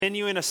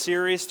Continuing a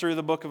series through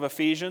the book of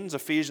Ephesians.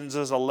 Ephesians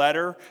is a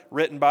letter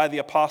written by the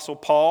Apostle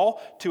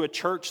Paul to a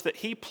church that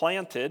he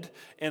planted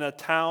in a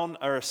town,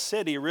 or a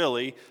city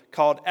really,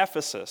 called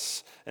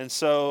Ephesus. And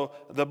so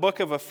the book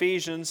of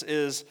Ephesians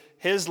is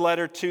his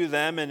letter to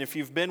them. And if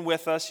you've been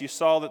with us, you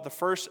saw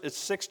that it's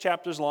 6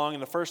 chapters long,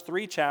 and the first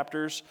 3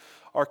 chapters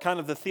are kind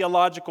of the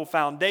theological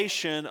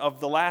foundation of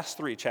the last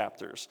 3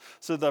 chapters.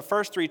 So the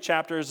first 3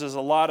 chapters is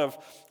a lot of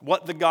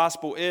what the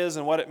gospel is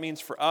and what it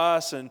means for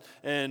us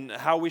and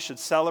how we should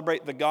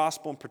celebrate the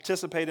gospel and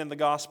participate in the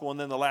gospel. And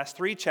then the last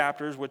 3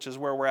 chapters, which is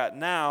where we're at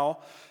now,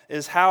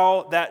 is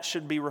how that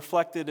should be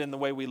reflected in the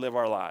way we live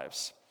our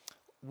lives.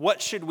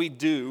 What should we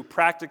do,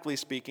 practically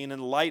speaking,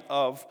 in light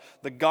of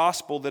the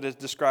gospel that is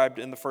described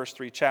in the first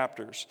 3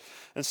 chapters?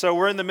 And so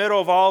we're in the middle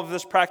of all of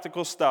this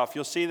practical stuff.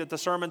 You'll see that the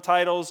sermon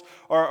titles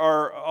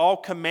are all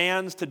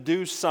commands to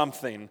do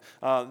something.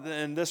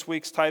 And this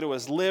week's title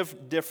is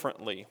Live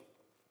Differently.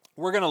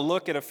 We're going to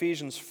look at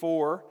Ephesians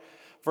 4,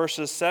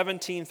 verses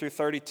 17 through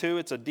 32.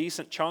 It's a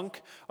decent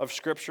chunk of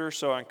Scripture,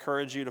 so I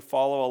encourage you to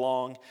follow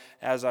along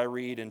as I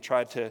read and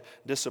try to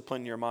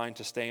discipline your mind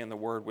to stay in the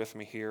Word with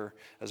me here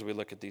as we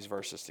look at these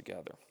verses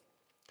together.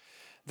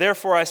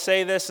 Therefore I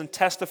say this and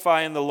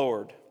testify in the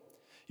Lord.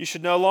 You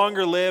should no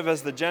longer live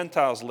as the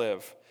Gentiles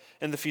live,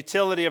 in the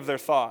futility of their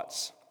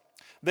thoughts.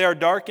 They are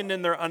darkened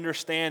in their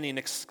understanding,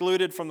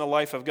 excluded from the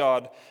life of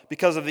God,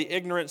 because of the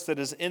ignorance that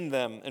is in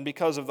them, and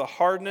because of the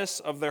hardness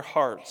of their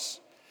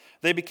hearts.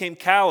 They became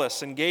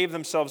callous and gave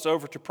themselves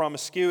over to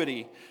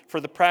promiscuity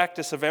for the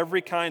practice of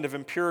every kind of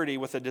impurity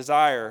with a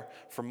desire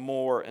for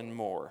more and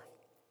more.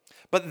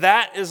 But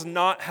that is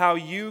not how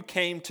you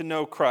came to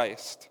know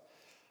Christ,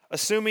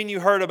 assuming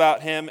you heard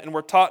about him and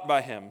were taught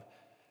by him,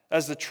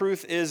 as the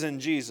truth is in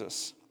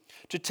Jesus.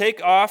 To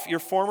take off your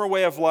former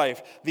way of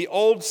life, the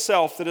old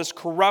self that is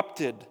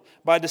corrupted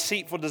by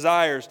deceitful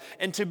desires,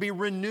 and to be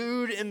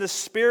renewed in the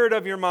spirit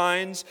of your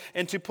minds,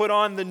 and to put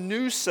on the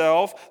new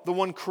self, the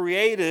one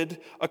created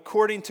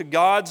according to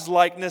God's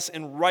likeness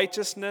in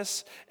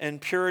righteousness and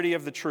purity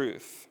of the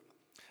truth.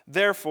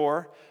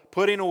 Therefore,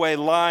 putting away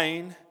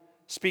lying,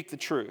 speak the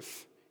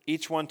truth,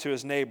 each one to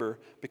his neighbor,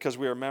 because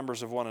we are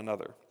members of one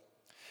another.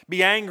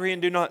 Be angry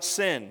and do not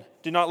sin.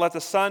 Do not let the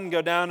sun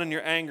go down in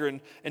your anger,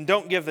 and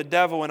don't give the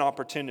devil an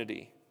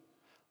opportunity.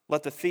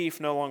 Let the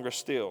thief no longer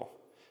steal.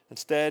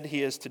 Instead,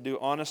 he is to do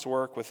honest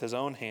work with his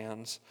own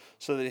hands,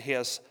 so that he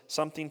has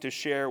something to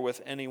share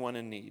with anyone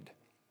in need.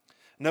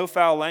 No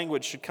foul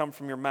language should come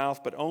from your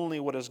mouth, but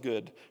only what is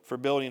good for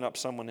building up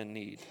someone in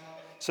need,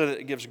 so that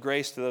it gives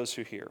grace to those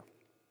who hear.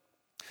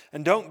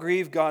 And don't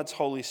grieve God's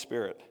Holy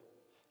Spirit.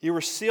 You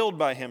were sealed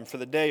by him for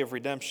the day of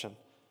redemption.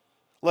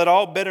 Let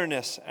all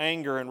bitterness,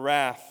 anger, and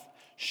wrath,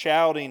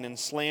 shouting and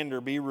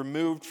slander be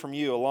removed from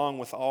you, along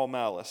with all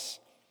malice.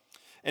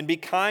 And be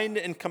kind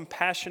and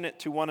compassionate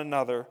to one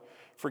another,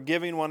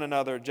 forgiving one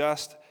another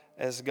just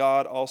as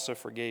God also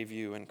forgave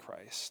you in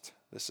Christ.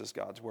 This is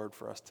God's word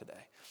for us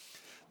today.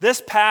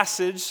 This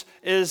passage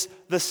is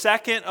the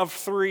second of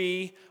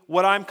 3,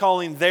 what I'm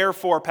calling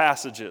therefore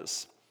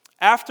passages.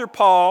 After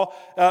Paul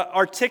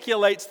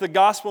articulates the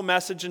gospel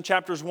message in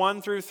chapters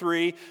 1 through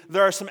 3,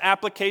 there are some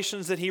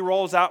applications that he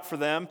rolls out for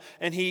them,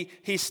 and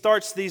he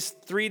starts these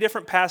 3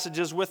 different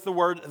passages with the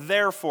word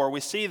therefore.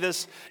 We see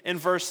this in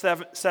verse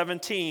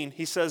 17.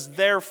 He says,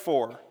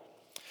 therefore.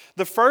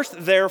 The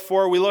first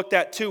therefore we looked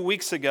at 2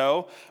 weeks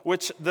ago,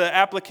 which the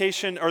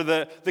application or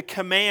the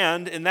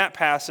command in that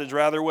passage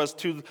rather was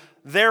to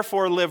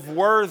therefore live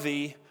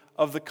worthy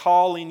of the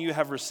calling you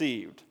have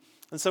received.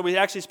 And so we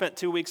actually spent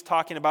 2 weeks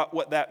talking about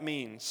what that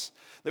means,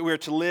 that we are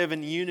to live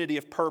in unity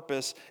of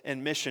purpose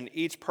and mission,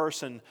 each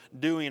person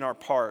doing our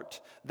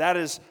part. That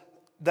is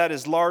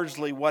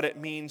largely what it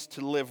means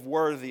to live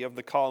worthy of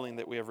the calling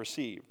that we have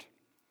received.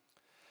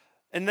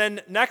 And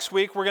then next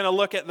week, we're going to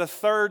look at the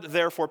third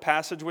therefore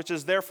passage, which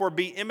is therefore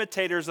be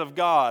imitators of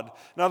God.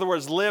 In other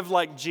words, live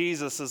like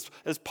Jesus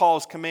is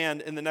Paul's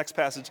command in the next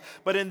passage.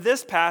 But in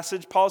this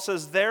passage, Paul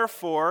says,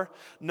 therefore,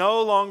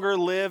 no longer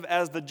live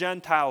as the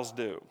Gentiles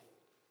do.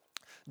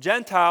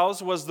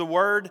 Gentiles was the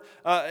word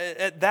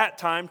at that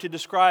time to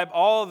describe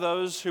all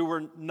those who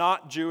were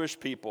not Jewish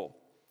people.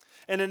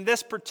 And in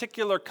this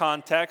particular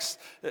context,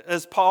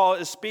 as Paul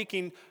is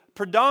speaking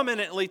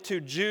predominantly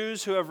to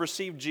Jews who have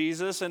received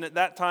Jesus, and at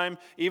that time,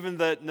 even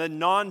the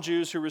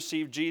non-Jews who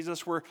received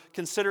Jesus were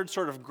considered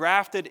sort of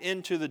grafted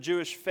into the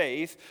Jewish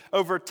faith.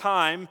 Over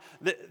time,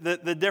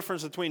 the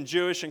difference between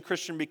Jewish and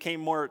Christian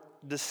became more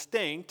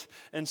distinct,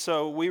 and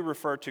so we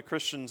refer to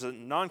Christians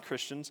and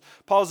non-Christians.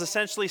 Paul's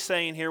essentially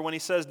saying here, when he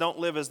says don't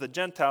live as the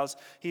Gentiles,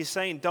 he's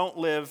saying don't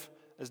live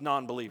as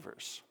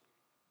non-believers.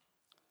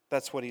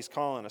 That's what he's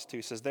calling us to.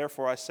 He says,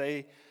 therefore I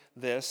say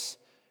this,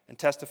 and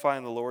testify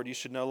in the Lord, you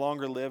should no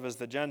longer live as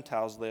the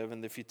Gentiles live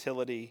in the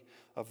futility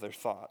of their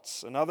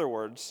thoughts. In other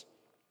words,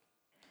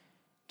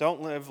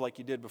 don't live like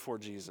you did before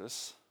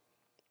Jesus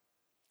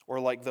or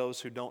like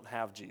those who don't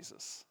have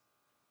Jesus.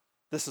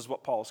 This is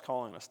what Paul is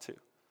calling us to.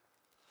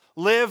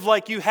 Live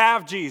like you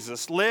have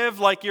Jesus. Live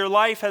like your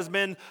life has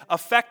been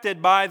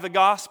affected by the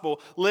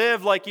gospel.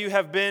 Live like you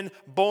have been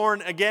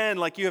born again,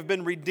 like you have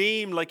been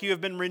redeemed, like you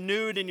have been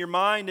renewed in your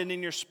mind and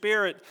in your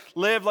spirit.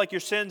 Live like your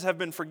sins have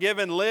been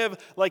forgiven. Live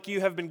like you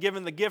have been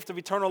given the gift of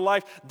eternal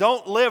life.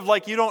 Don't live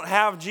like you don't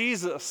have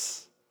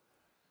Jesus.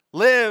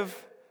 Live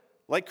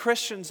like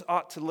Christians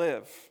ought to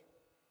live.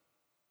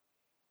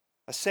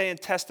 I say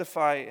and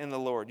testify in the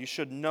Lord, you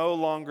should no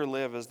longer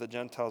live as the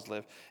Gentiles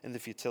live in the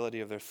futility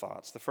of their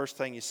thoughts. The first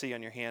thing you see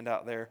on your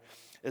handout there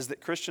is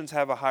that Christians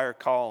have a higher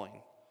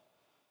calling.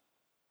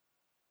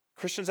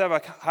 Christians have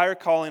a higher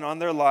calling on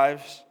their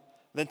lives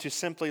than to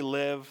simply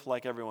live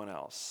like everyone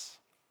else.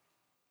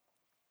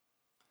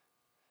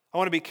 I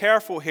want to be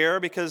careful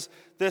here because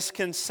this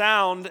can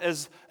sound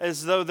as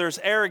though there's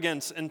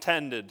arrogance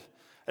intended.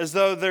 As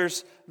though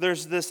there's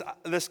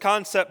this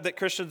concept that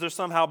Christians are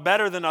somehow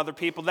better than other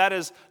people. That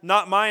is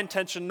not my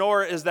intention,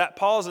 nor is that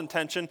Paul's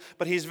intention.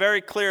 But he's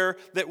very clear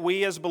that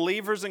we as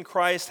believers in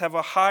Christ have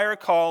a higher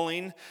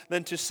calling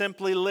than to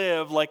simply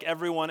live like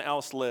everyone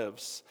else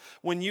lives.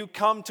 When you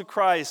come to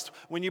Christ,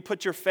 when you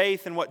put your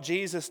faith in what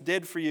Jesus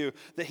did for you,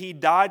 that he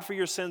died for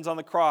your sins on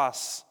the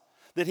cross,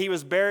 that he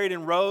was buried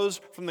and rose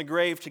from the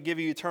grave to give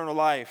you eternal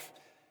life,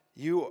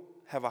 you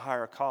have a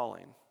higher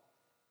calling.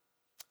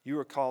 You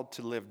are called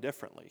to live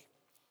differently.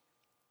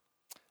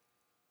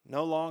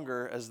 No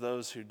longer as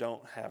those who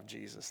don't have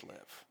Jesus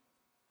live.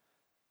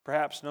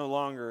 Perhaps no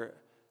longer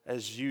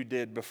as you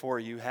did before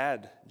you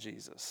had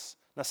Jesus.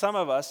 Now, some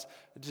of us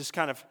just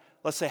kind of,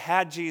 let's say,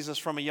 had Jesus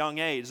from a young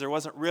age. There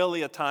wasn't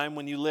really a time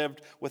when you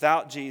lived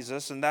without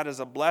Jesus, and that is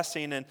a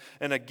blessing and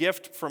a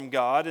gift from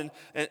God.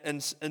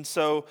 And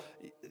so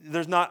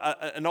there's not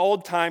an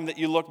old time that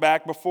you look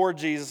back before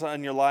Jesus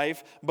in your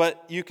life,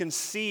 but you can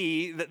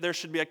see that there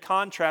should be a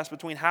contrast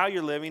between how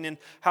you're living and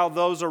how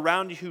those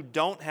around you who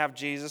don't have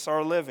Jesus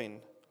are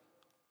living.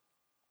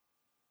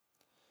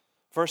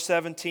 Verse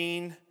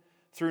 17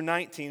 through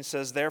 19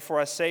 says, therefore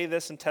I say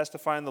this and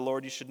testify in the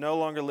Lord, you should no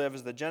longer live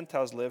as the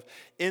Gentiles live,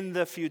 in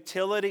the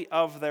futility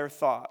of their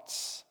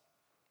thoughts.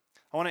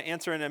 I want to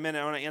answer in a minute,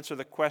 I want to answer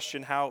the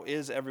question, how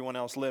is everyone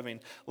else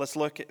living? Let's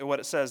look at what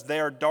it says. They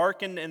are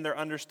darkened in their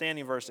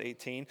understanding, verse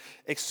 18,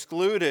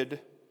 excluded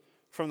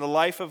from the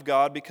life of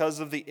God because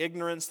of the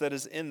ignorance that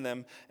is in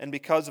them and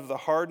because of the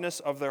hardness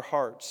of their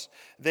hearts.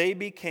 They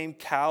became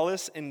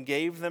callous and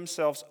gave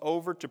themselves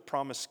over to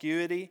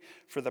promiscuity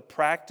for the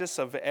practice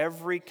of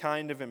every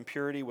kind of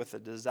impurity with a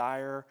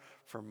desire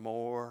for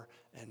more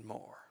and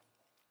more.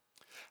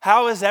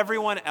 How is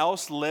everyone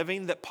else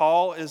living that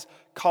Paul is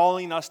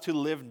calling us to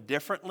live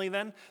differently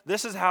then?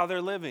 This is how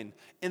they're living,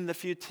 in the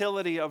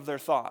futility of their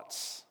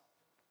thoughts.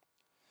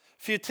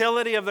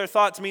 Futility of their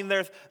thoughts mean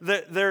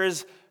there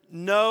is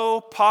no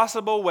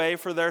possible way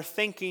for their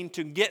thinking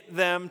to get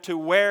them to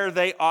where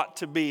they ought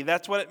to be.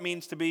 That's what it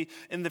means to be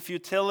in the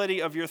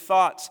futility of your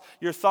thoughts.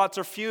 Your thoughts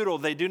are futile.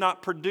 They do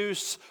not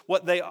produce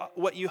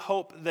what you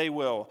hope they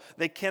will.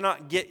 They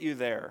cannot get you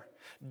there.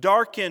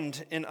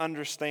 Darkened in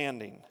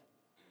understanding.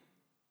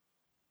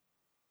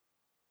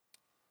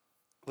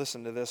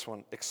 Listen to this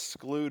one.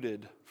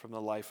 Excluded from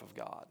the life of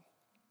God.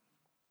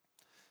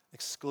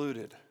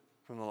 Excluded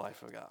from the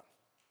life of God.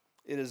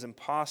 It is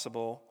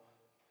impossible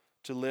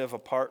to live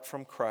apart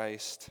from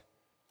Christ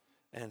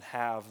and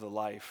have the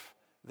life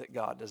that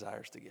God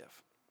desires to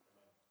give.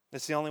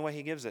 It's the only way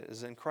he gives it,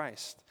 is in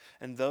Christ.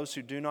 And those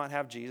who do not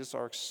have Jesus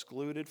are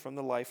excluded from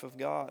the life of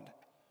God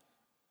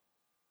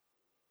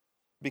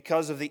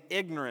because of the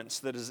ignorance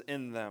that is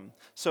in them.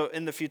 So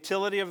in the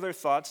futility of their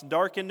thoughts,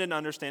 darkened in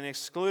understanding,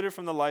 excluded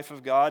from the life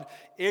of God,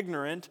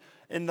 ignorant,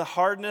 in the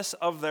hardness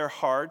of their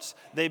hearts,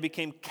 they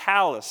became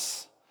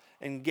callous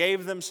and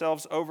gave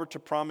themselves over to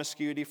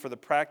promiscuity for the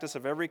practice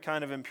of every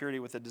kind of impurity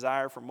with a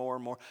desire for more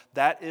and more.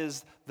 That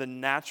is the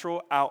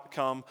natural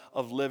outcome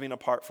of living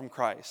apart from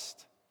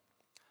Christ.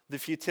 The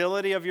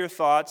futility of your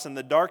thoughts and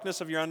the darkness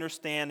of your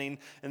understanding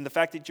and the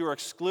fact that you are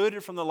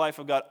excluded from the life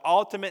of God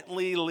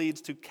ultimately leads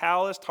to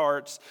calloused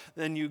hearts.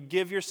 Then you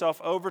give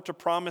yourself over to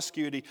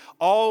promiscuity,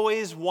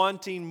 always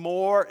wanting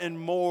more and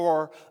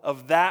more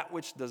of that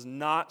which does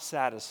not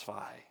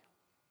satisfy.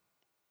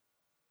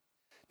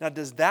 Now,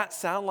 does that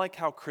sound like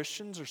how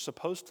Christians are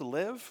supposed to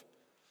live?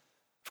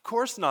 Of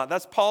course not.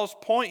 That's Paul's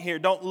point here.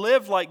 Don't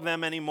live like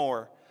them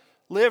anymore.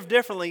 Live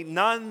differently.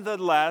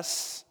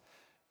 Nonetheless,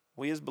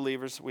 we as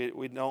believers,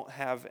 we don't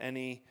have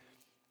any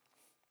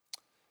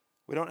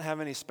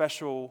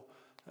special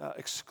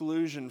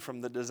exclusion from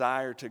the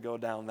desire to go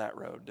down that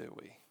road, do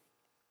we?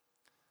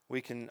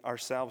 We can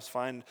ourselves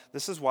find,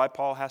 this is why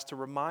Paul has to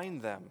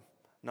remind them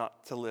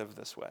not to live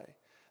this way.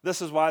 This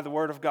is why the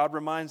Word of God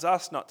reminds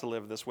us not to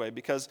live this way,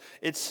 because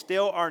it's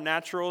still our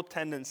natural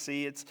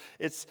tendency.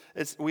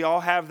 We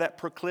all have that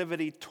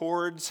proclivity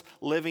towards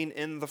living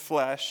in the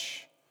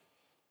flesh,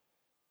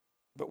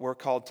 but we're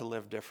called to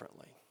live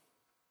differently.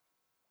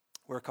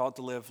 We're called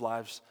to live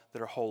lives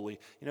that are holy.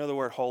 You know, the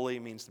word holy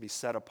means to be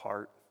set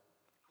apart.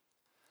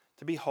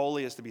 To be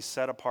holy is to be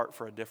set apart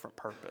for a different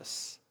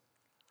purpose.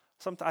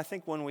 I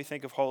think when we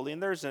think of holy,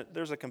 and there's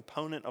a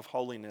component of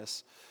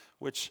holiness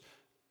which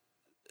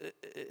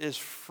is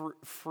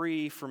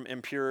free from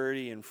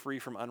impurity and free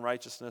from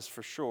unrighteousness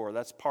for sure.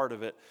 That's part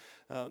of it.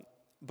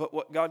 But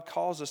what God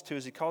calls us to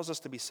is He calls us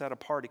to be set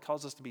apart. He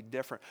calls us to be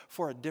different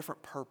for a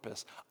different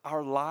purpose.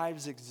 Our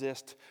lives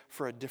exist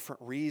for a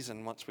different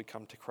reason once we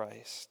come to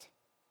Christ.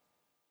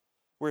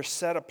 We're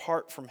set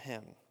apart from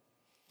Him.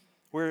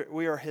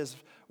 We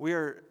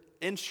are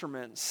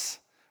instruments.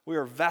 We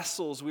are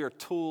vessels. We are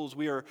tools.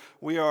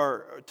 We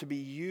are to be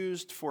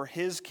used for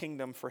His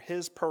kingdom, for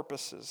His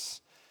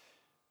purposes.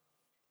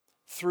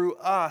 Through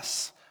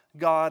us,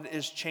 God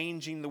is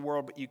changing the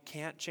world, but you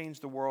can't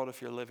change the world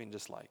if you're living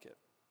just like it.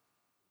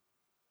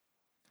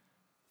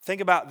 Think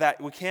about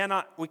that. We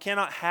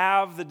cannot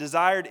have the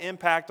desired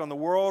impact on the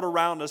world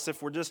around us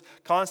if we're just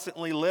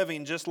constantly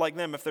living just like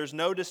them. If there's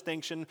no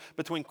distinction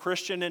between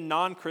Christian and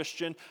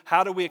non-Christian,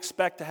 how do we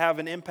expect to have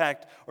an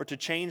impact or to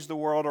change the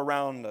world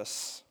around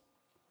us?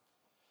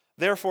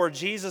 Therefore,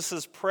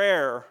 Jesus'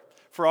 prayer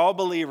for all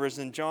believers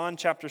in John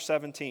chapter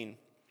 17,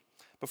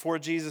 before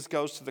Jesus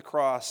goes to the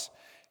cross,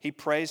 He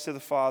prays to the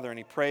Father, and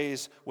He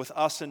prays with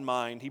us in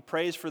mind. He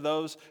prays for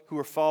those who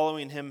are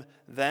following Him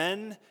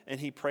then, and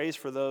He prays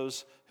for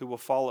those who will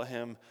follow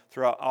Him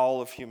throughout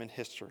all of human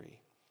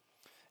history.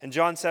 In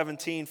John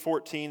 17,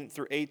 14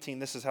 through 18,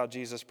 this is how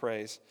Jesus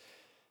prays.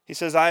 He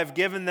says, I have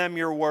given them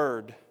your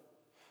word.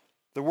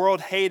 The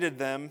world hated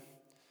them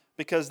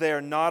because they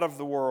are not of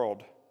the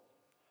world,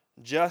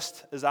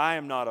 just as I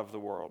am not of the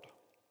world.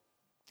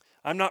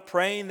 I'm not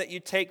praying that you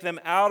take them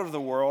out of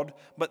the world,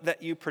 but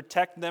that you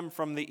protect them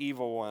from the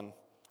evil one.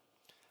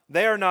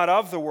 They are not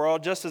of the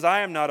world, just as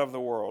I am not of the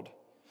world.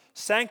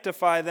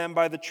 Sanctify them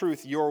by the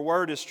truth. Your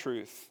word is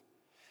truth.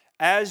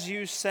 As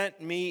you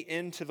sent me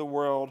into the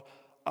world,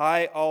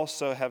 I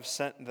also have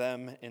sent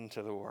them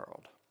into the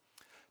world.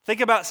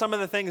 Think about some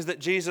of the things that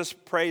Jesus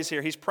prays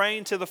here. He's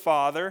praying to the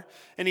Father,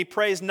 and He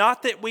prays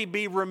not that we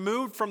be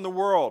removed from the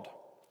world.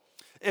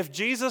 If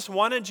Jesus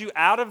wanted you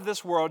out of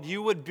this world,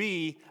 you would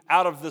be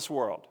out of this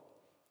world.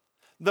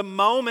 The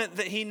moment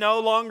that He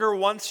no longer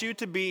wants you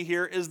to be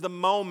here is the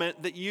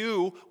moment that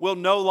you will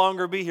no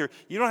longer be here.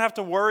 You don't have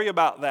to worry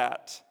about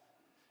that.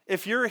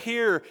 If you're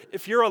here,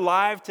 if you're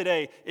alive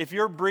today, if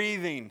you're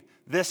breathing,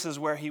 this is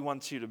where He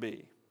wants you to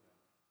be.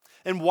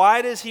 And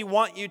why does He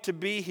want you to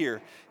be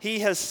here?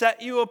 He has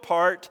set you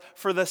apart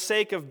for the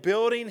sake of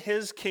building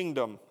His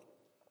kingdom.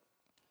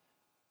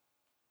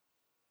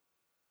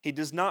 He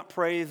does not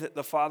pray that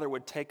the Father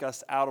would take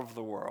us out of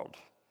the world.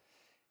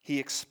 He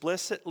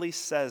explicitly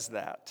says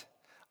that.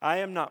 I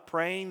am not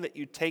praying that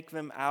you take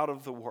them out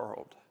of the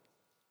world,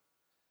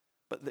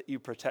 but that you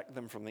protect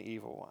them from the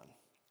evil one.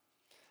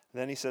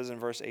 Then He says in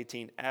verse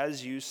 18,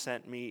 as you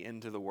sent me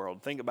into the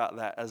world. Think about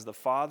that. As the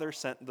Father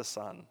sent the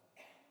Son.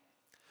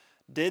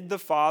 Did the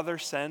Father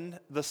send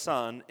the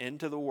Son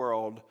into the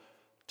world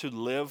to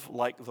live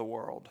like the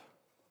world?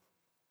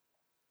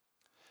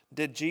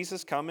 Did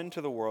Jesus come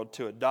into the world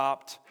to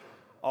adopt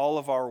all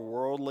of our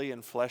worldly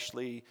and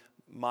fleshly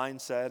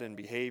mindset and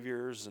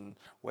behaviors and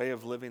way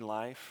of living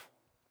life?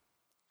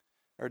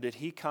 Or did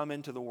He come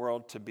into the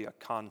world to be a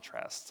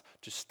contrast,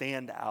 to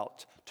stand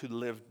out, to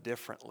live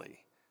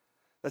differently?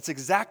 That's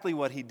exactly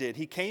what He did.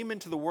 He came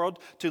into the world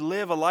to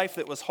live a life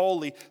that was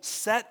holy,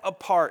 set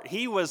apart.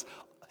 He was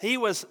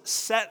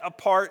set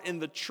apart in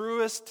the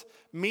truest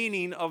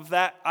meaning of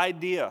that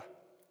idea.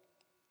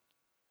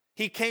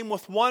 He came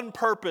with one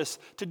purpose,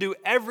 to do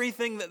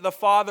everything that the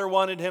Father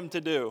wanted Him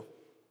to do.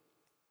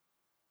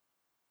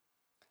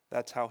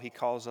 That's how He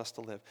calls us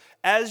to live.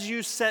 As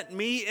you sent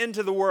me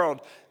into the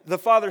world, the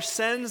Father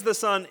sends the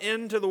Son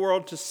into the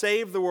world to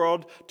save the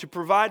world, to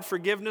provide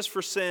forgiveness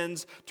for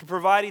sins, to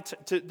provide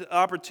the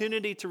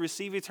opportunity to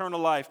receive eternal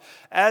life.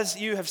 As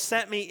you have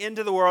sent me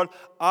into the world,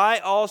 I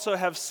also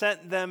have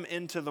sent them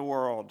into the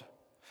world.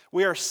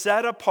 We are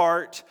set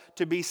apart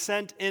to be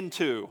sent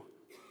into.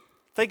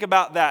 Think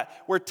about that.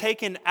 We're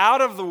taken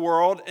out of the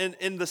world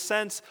in the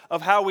sense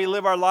of how we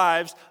live our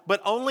lives, but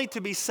only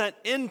to be sent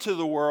into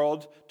the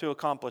world to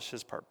accomplish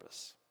His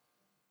purpose.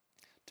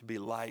 To be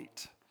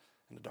light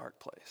in a dark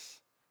place.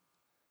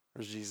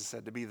 Or as Jesus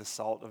said, to be the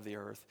salt of the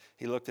earth.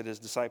 He looked at His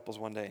disciples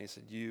one day and He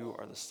said, you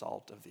are the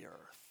salt of the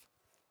earth.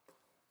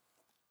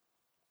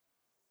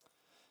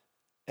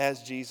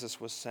 As Jesus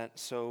was sent,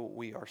 so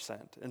we are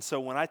sent. And so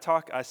when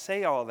I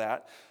say all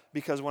that,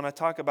 because when I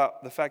talk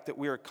about the fact that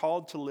we are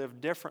called to live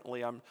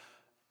differently,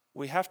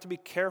 we have to be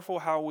careful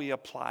how we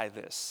apply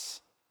this.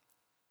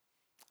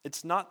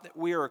 It's not that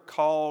we are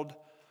called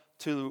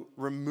to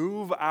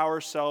remove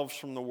ourselves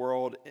from the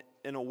world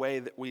in a way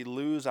that we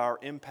lose our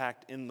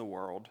impact in the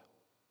world.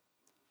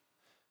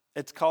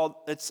 It's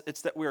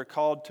that we are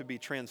called to be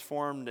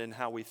transformed in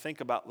how we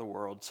think about the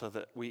world so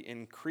that we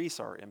increase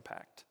our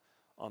impact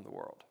on the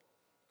world.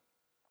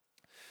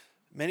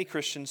 Many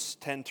Christians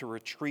tend to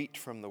retreat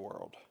from the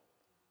world.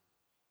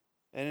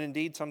 And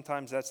indeed,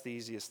 sometimes that's the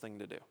easiest thing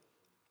to do.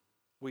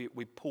 We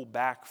pull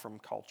back from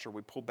culture.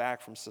 We pull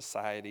back from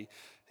society.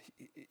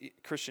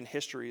 Christian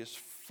history is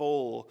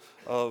full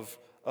of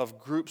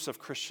groups of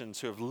Christians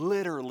who have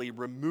literally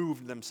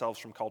removed themselves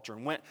from culture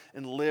and went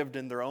and lived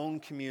in their own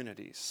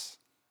communities.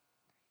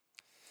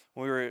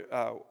 When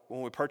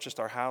we purchased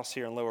our house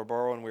here in Lower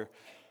Borough and we were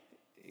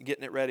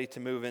getting it ready to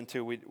move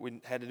into, we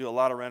had to do a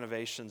lot of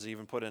renovations,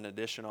 even put an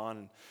addition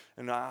on.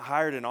 And I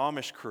hired an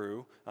Amish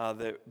crew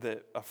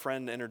that a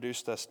friend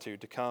introduced us to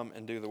come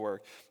and do the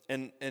work.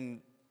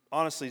 And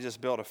honestly just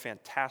built a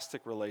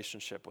fantastic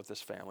relationship with this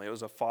family. It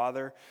was a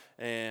father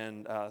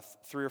and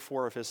 3 or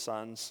 4 of his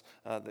sons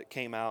that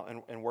came out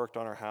and worked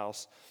on our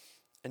house.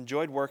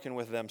 Enjoyed working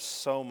with them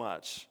so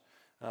much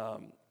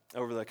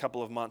over the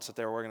couple of months that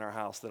they were working in our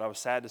house that I was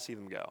sad to see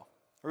them go.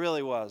 It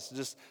really was.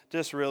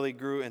 Just really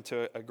grew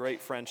into a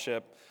great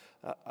friendship.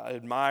 I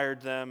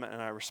admired them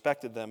and I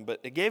respected them, but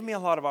it gave me a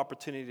lot of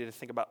opportunity to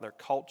think about their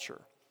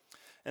culture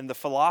and the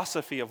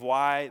philosophy of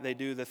why they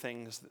do the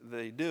things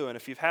they do. And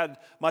if you've had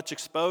much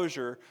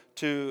exposure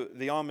to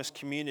the Amish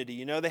community,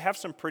 you know they have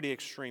some pretty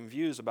extreme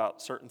views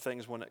about certain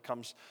things when it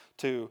comes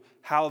to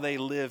how they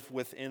live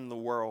within the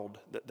world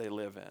that they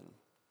live in.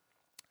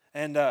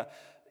 And,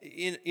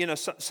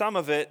 some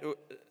of it,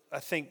 I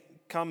think,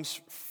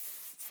 comes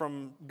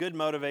from good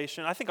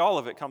motivation. I think all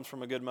of it comes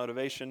from a good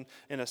motivation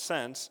in a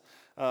sense.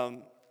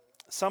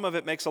 Some of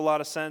it makes a lot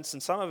of sense,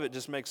 and some of it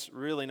just makes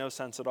really no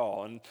sense at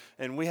all.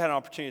 And we had an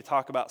opportunity to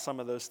talk about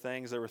some of those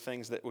things. There were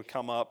things that would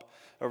come up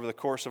over the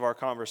course of our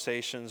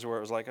conversations where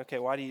it was like, okay,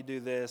 why do you do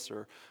this?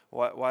 Or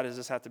why does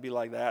this have to be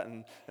like that?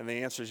 And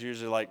the answer is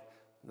usually like,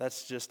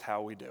 that's just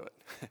how we do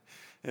it.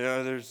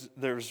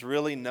 There's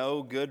really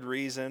no good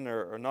reason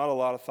or not a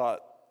lot of thought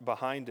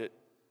behind it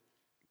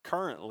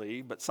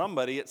currently, but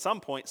somebody at some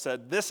point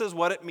said, this is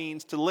what it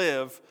means to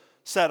live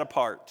set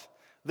apart.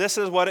 This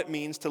is what it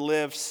means to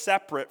live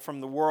separate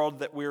from the world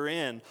that we're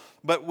in.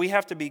 But we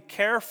have to be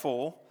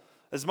careful,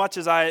 as much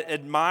as I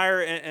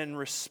admire and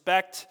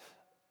respect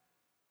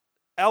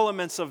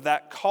elements of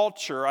that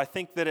culture, I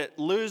think that it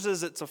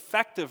loses its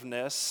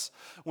effectiveness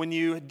when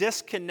you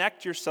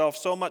disconnect yourself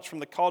so much from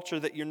the culture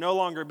that you're no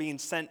longer being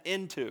sent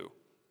into.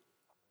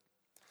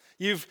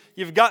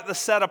 You've got the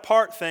set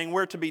apart thing.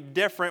 We're to be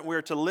different.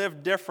 We're to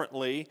live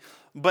differently.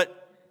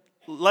 But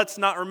let's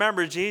not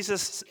remember,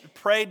 Jesus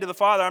prayed to the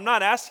Father, I'm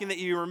not asking that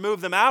you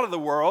remove them out of the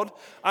world.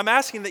 I'm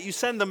asking that you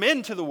send them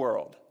into the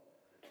world.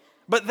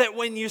 But that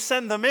when you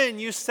send them in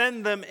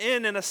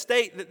a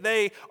state that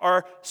they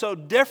are so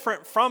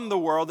different from the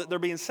world that they're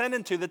being sent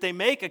into that they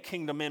make a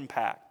kingdom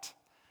impact.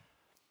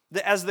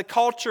 That as the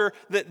culture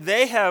that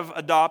they have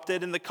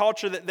adopted and the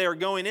culture that they are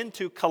going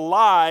into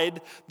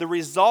collide, the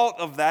result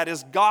of that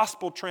is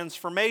gospel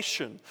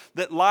transformation,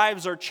 that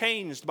lives are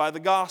changed by the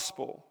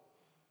gospel.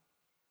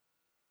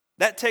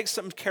 That takes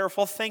some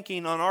careful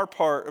thinking on our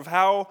part of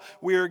how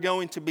we are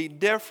going to be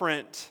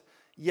different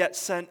yet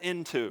sent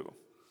into.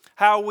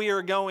 How we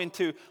are going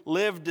to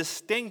live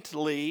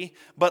distinctly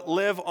but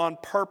live on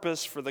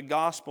purpose for the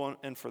gospel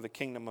and for the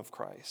kingdom of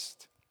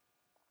Christ.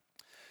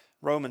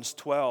 Romans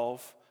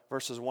 12,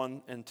 verses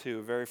 1 and 2,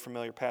 a very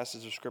familiar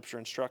passage of Scripture,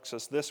 instructs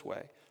us this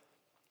way.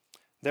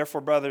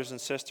 Therefore, brothers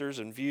and sisters,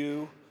 in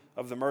view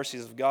of the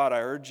mercies of God, I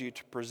urge you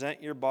to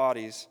present your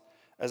bodies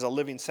as a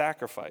living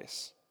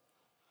sacrifice,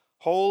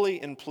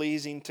 holy and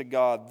pleasing to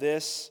God.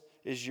 This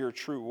is your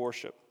true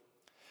worship.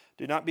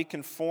 Do not be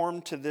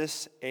conformed to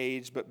this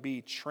age, but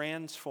be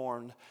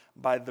transformed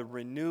by the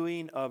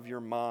renewing of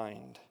your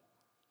mind,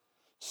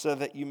 so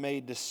that you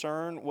may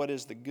discern what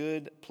is the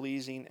good,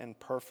 pleasing, and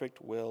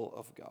perfect will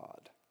of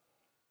God.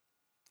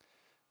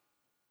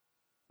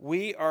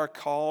 We are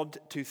called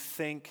to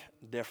think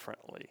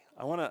differently.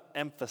 I want to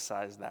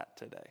emphasize that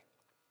today.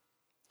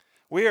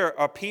 We are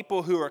a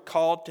people who are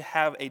called to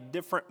have a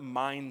different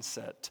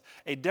mindset,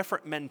 a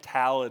different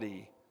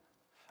mentality,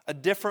 a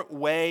different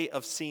way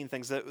of seeing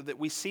things, that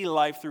we see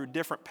life through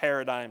different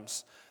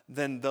paradigms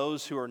than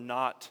those who are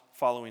not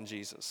following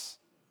Jesus.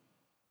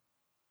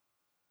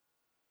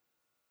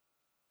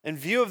 In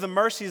view of the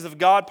mercies of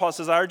God, Paul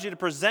says, I urge you to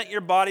present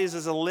your bodies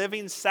as a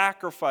living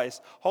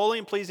sacrifice, holy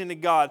and pleasing to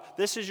God.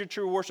 This is your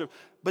true worship.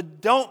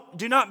 But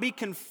do not be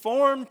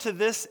conformed to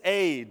this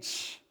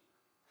age.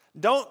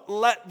 Don't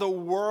let the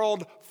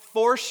world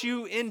force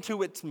you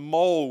into its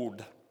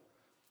mold.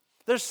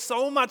 There's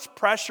so much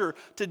pressure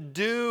to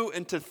do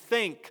and to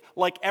think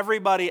like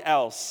everybody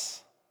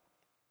else.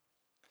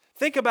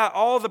 Think about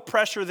all the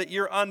pressure that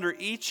you're under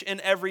each and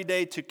every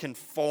day to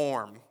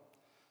conform,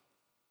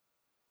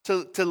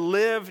 to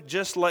live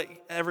just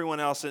like everyone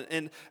else.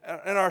 And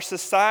our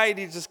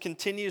society just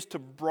continues to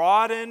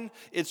broaden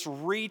its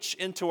reach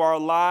into our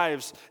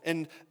lives.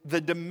 And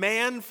the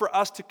demand for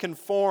us to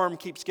conform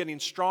keeps getting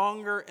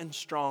stronger and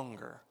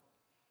stronger.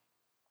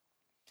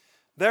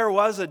 There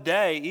was a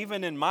day,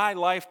 even in my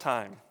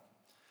lifetime,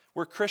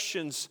 where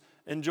Christians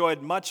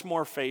enjoyed much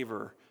more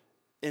favor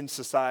in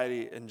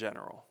society in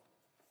general.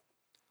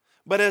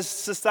 But as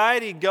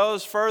society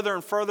goes further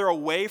and further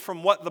away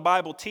from what the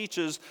Bible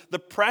teaches, the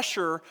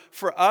pressure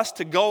for us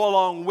to go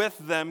along with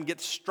them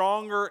gets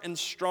stronger and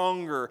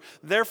stronger.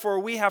 Therefore,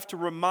 we have to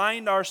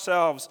remind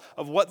ourselves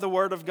of what the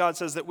Word of God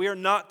says, that we are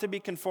not to be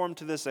conformed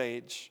to this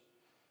age,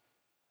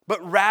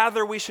 but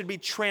rather we should be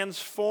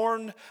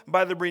transformed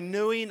by the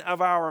renewing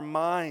of our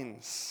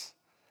minds.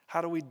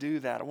 How do we do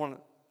that? I want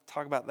to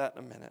talk about that in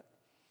a minute.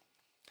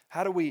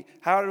 How do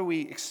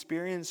we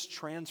experience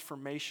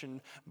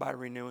transformation by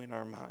renewing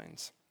our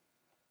minds?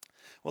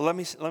 Well, let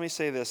me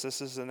say this.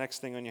 This is the next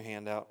thing on your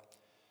handout.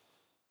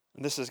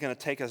 And this is going to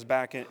take us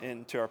back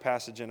into our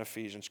passage in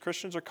Ephesians.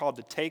 Christians are called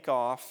to take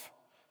off,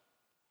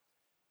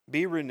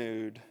 be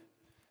renewed,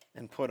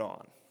 and put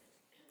on.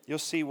 You'll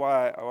see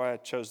why I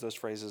chose those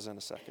phrases in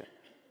a second.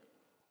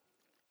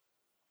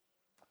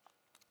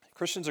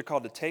 Christians are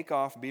called to take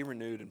off, be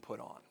renewed, and put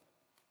on.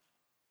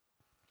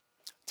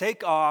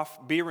 Take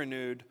off, be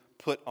renewed,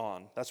 put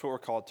on. That's what we're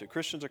called to.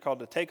 Christians are called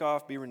to take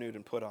off, be renewed,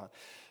 and put on.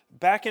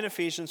 Back in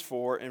Ephesians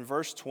 4, in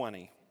verse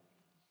 20,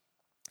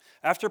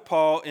 after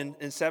Paul,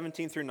 in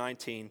 17 through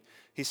 19,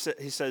 he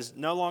says,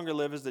 no longer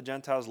live as the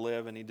Gentiles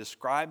live, and he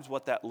describes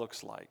what that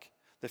looks like.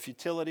 The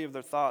futility of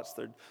their thoughts,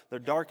 their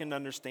darkened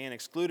understanding,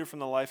 excluded from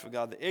the life of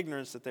God, the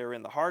ignorance that they were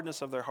in, the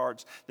hardness of their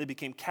hearts. They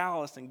became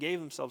calloused and gave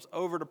themselves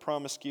over to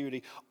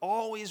promiscuity,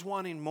 always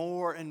wanting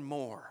more and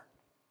more.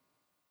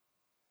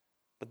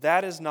 But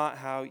that is not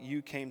how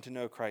you came to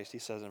know Christ, he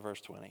says in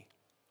verse 20.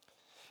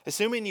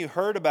 Assuming you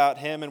heard about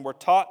him and were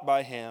taught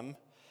by him,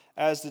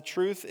 as the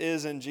truth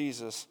is in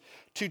Jesus,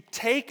 to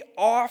take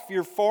off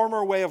your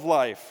former way of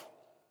life,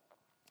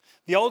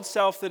 the old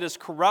self that is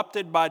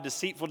corrupted by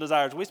deceitful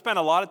desires. We spent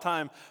a lot of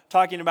time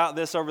talking about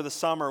this over the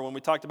summer when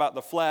we talked about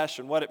the flesh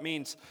and what it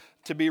means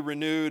to be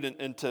renewed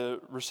and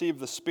to receive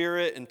the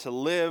Spirit and to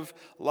live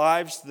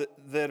lives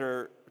that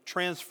are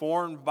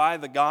transformed by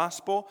the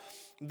gospel.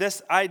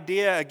 This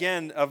idea,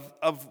 again,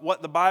 of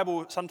what the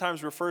Bible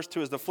sometimes refers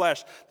to as the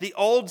flesh, the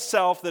old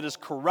self that is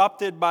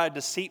corrupted by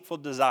deceitful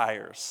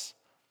desires.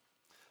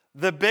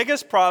 The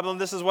biggest problem,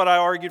 this is what I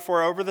argued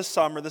for over the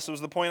summer, this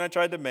was the point I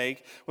tried to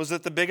make, was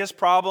that the biggest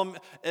problem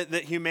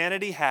that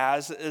humanity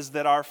has is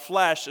that our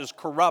flesh is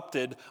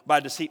corrupted by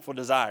deceitful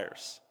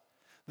desires.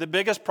 The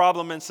biggest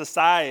problem in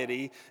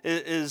society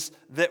is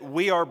that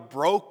we are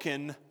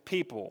broken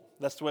people.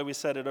 That's the way we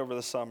said it over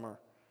the summer.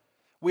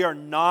 We are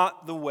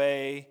not the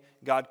way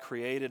God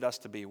created us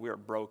to be. We are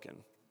broken.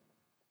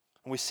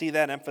 And we see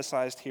that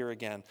emphasized here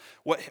again.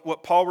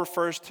 What Paul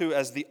refers to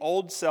as the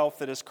old self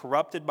that is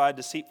corrupted by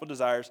deceitful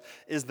desires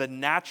is the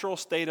natural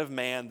state of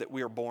man that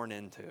we are born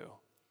into.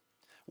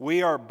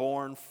 We are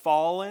born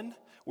fallen.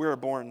 We are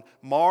born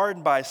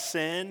marred by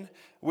sin.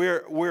 We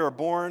are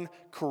born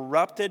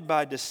corrupted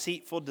by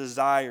deceitful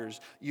desires.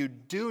 You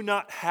do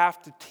not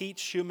have to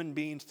teach human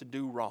beings to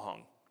do wrong.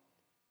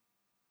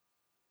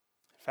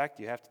 In fact,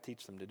 you have to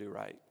teach them to do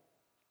right.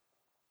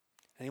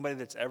 Anybody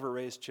that's ever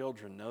raised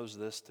children knows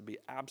this to be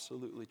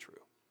absolutely true.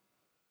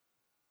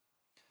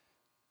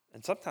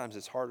 And sometimes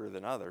it's harder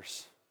than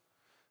others.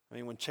 I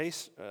mean, when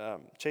Chase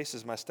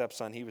is my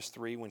stepson, he was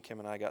 3 when Kim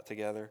and I got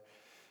together.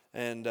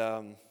 And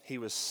he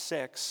was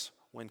 6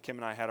 when Kim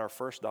and I had our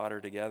first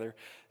daughter together.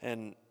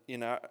 And, you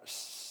know,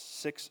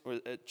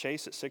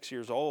 Chase at 6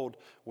 years old,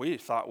 we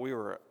thought we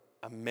were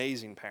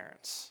amazing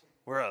parents.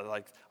 We're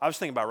like, I was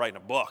thinking about writing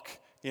a book.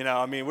 You know,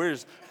 I mean,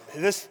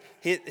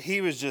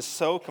 he was just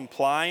so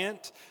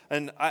compliant.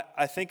 And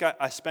I think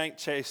I spanked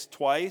Chase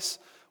twice.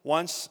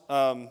 Once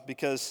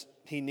because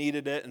he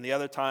needed it, and the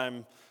other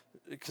time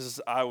because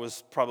I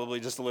was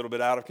probably just a little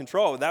bit out of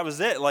control. That was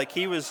it. Like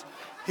he was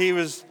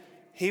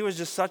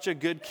just such a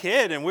good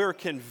kid, and we were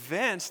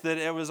convinced that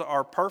it was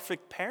our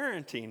perfect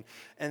parenting.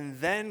 And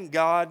then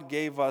God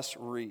gave us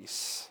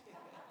Reese.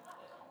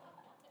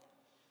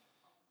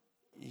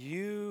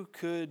 You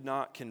could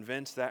not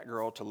convince that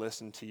girl to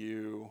listen to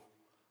you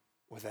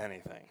with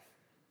anything.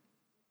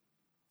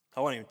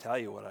 I won't even tell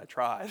you what I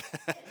tried.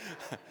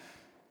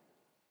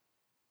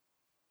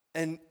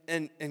 and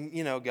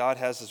you know, God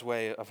has his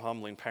way of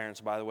humbling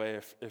parents. By the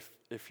way,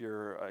 if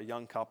you're a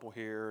young couple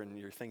here and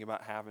you're thinking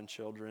about having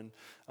children,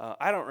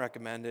 I don't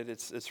recommend it.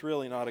 It's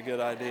really not a good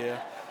idea.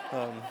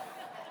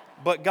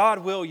 But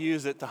God will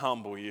use it to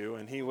humble you,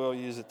 and he will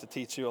use it to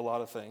teach you a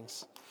lot of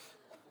things.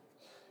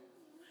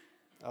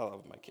 I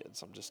love my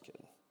kids. I'm just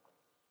kidding.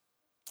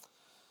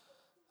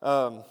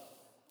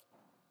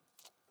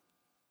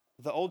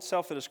 The old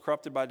self that is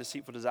corrupted by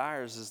deceitful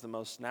desires is the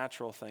most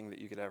natural thing that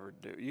you could ever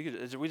do.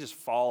 We just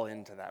fall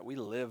into that. We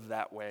live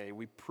that way.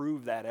 We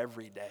prove that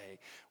every day.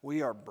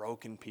 We are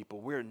broken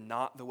people. We're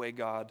not the way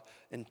God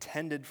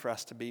intended for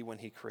us to be when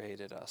he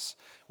created us.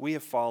 We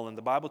have fallen.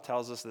 The Bible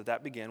tells us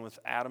that began with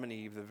Adam and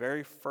Eve, the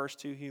very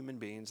first 2 human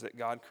beings that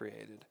God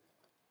created.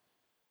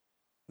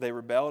 They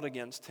rebelled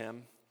against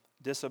him,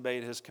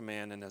 disobeyed his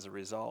command, and as a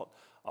result,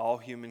 all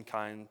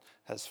humankind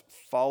has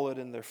followed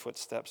in their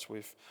footsteps.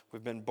 We've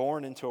been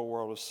born into a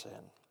world of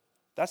sin.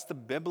 That's the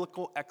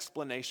biblical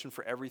explanation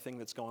for everything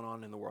that's going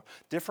on in the world.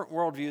 Different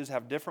worldviews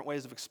have different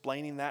ways of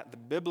explaining that. The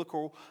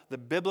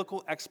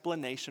biblical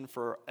explanation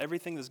for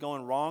everything that's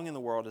going wrong in the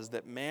world is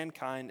that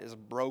mankind is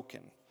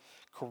broken,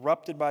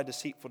 corrupted by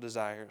deceitful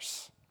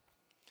desires.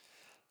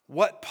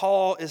 What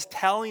Paul is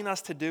telling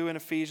us to do in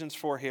Ephesians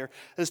 4 here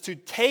is to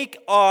take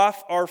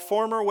off our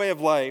former way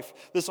of life,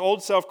 this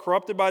old self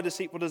corrupted by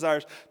deceitful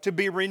desires, to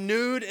be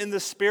renewed in the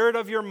spirit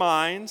of your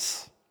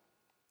minds,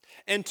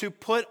 and to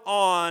put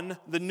on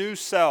the new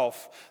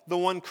self, the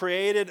one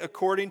created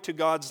according to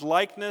God's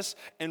likeness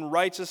and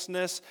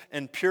righteousness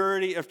and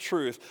purity of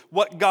truth.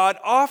 What God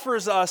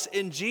offers us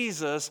in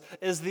Jesus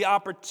is the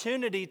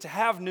opportunity to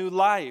have new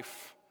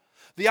life.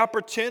 The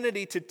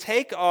opportunity to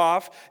take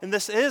off, and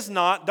this is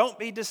not, don't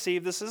be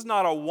deceived, this is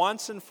not a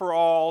once and for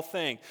all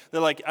thing.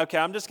 They're like, okay,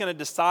 I'm just going to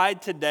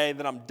decide today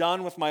that I'm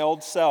done with my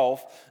old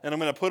self and I'm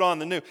going to put on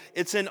the new.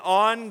 It's an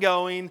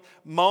ongoing,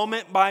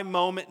 moment by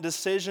moment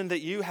decision that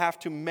you have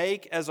to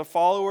make as a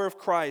follower of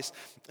Christ,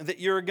 that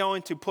you're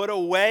going to put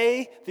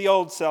away the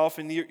old self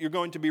and you're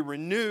going to be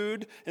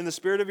renewed in the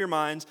spirit of your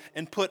minds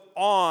and put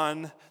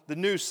on the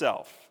new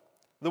self.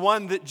 The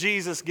one that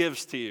Jesus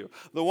gives to you.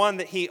 The one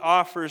that He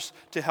offers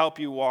to help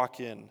you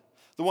walk in.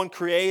 The one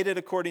created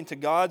according to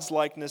God's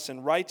likeness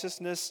and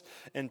righteousness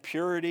and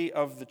purity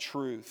of the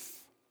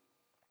truth.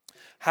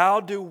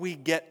 How do we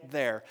get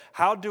there?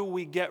 How do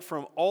we get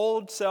from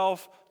old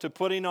self to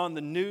putting on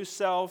the new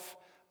self?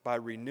 By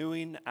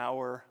renewing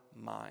our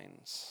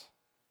minds.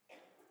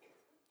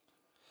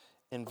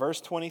 In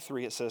verse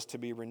 23, it says to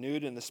be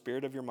renewed in the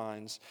spirit of your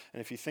minds. And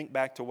if you think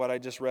back to what I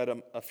just read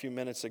a few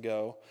minutes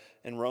ago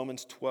in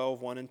Romans 12,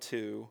 1 and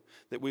 2,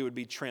 that we would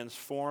be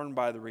transformed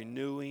by the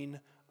renewing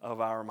of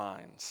our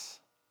minds.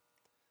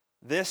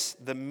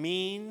 The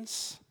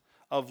means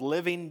of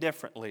living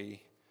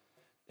differently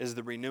is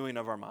the renewing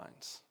of our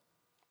minds.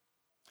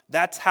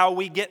 That's how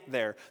we get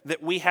there,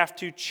 that we have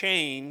to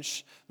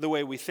change the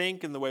way we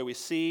think and the way we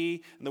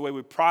see and the way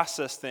we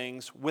process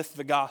things with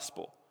the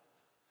gospel.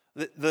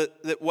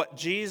 That what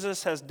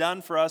Jesus has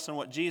done for us and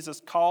what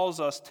Jesus calls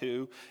us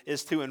to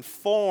is to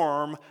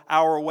inform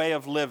our way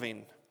of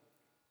living.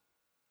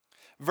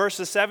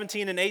 Verses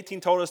 17 and 18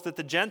 told us that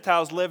the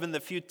Gentiles live in the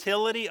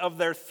futility of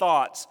their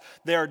thoughts.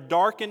 They are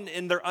darkened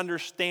in their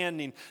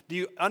understanding.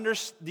 Do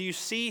you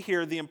see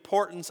here the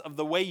importance of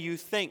the way you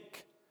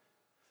think?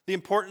 The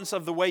importance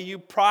of the way you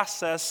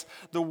process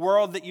the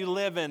world that you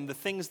live in, the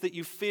things that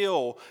you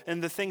feel,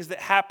 and the things that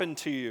happen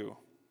to you.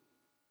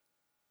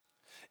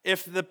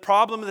 If the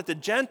problem that the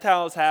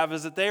Gentiles have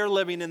is that they are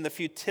living in the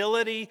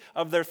futility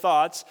of their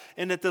thoughts,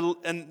 and that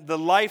the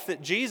life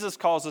that Jesus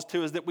calls us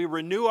to is that we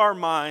renew our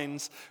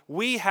minds,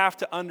 we have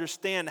to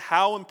understand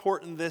how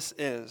important this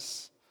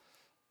is.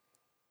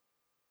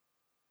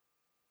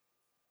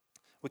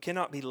 We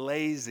cannot be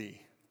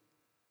lazy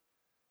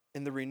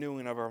in the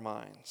renewing of our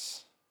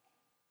minds.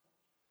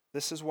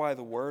 This is why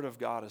the Word of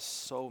God is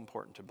so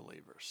important to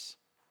believers.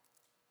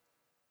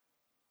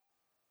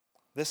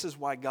 This is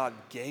why God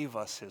gave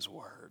us His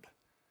Word,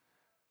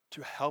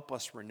 to help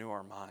us renew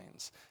our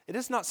minds. It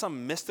is not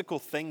some mystical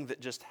thing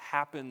that just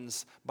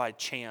happens by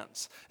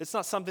chance. It's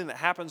not something that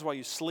happens while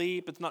you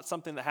sleep. It's not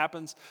something that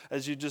happens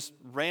as you just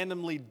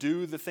randomly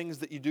do the things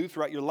that you do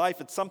throughout your life.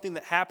 It's something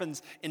that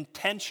happens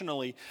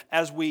intentionally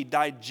as we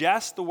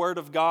digest the Word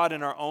of God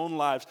in our own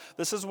lives.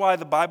 This is why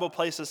the Bible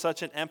places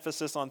such an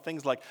emphasis on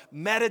things like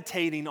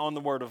meditating on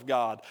the Word of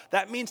God.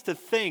 That means to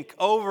think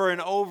over and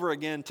over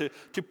again,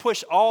 to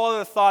push all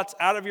other thoughts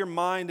out of your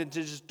mind and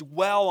to just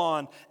dwell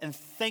on and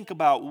think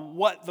about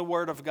what the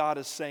Word of God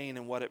is saying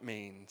and what it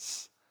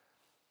means.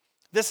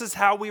 This is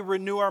how we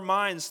renew our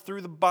minds, through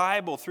the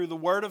Bible, through the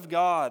Word of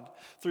God,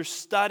 through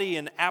study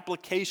and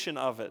application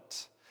of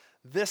it.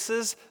 This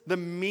is the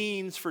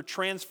means for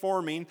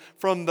transforming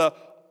from the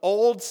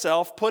old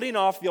self, putting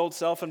off the old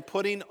self and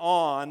putting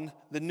on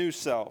the new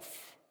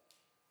self.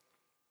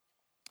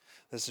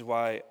 This is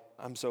why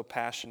I'm so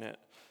passionate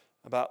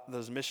about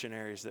those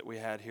missionaries that we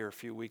had here a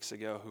few weeks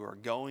ago who are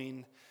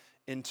going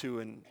into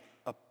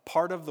a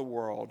part of the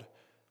world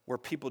where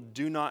people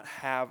do not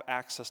have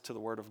access to the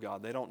Word of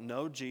God. They don't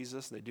know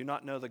Jesus, they do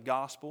not know the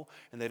gospel,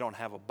 and they don't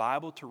have a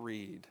Bible to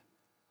read.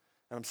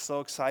 And I'm so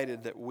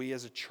excited that we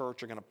as a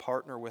church are going to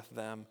partner with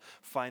them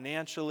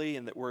financially,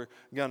 and that we're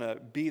going to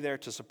be there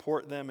to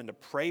support them and to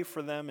pray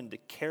for them and to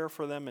care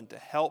for them and to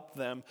help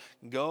them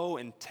go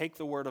and take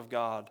the Word of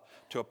God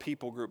to a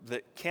people group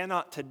that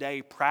cannot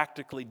today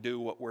practically do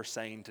what we're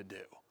saying to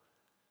do.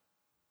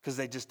 Because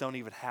they just don't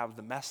even have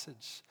the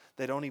message.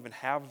 They don't even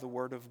have the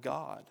Word of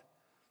God.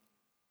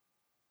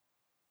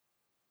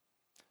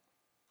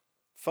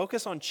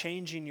 Focus on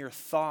changing your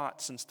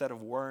thoughts instead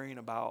of worrying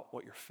about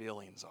what your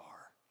feelings are.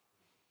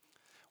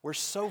 We're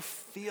so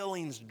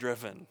feelings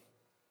driven.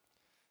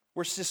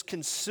 We're just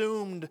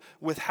consumed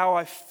with how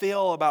I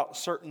feel about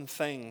certain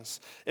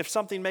things. If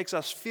something makes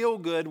us feel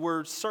good,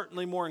 we're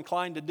certainly more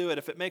inclined to do it.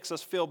 If it makes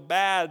us feel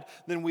bad,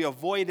 then we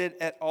avoid it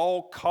at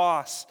all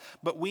costs.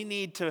 But we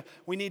need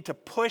to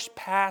push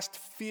past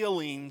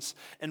feelings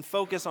and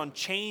focus on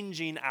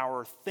changing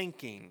our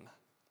thinking.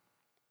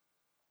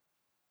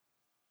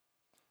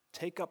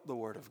 Take up the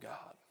Word of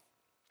God.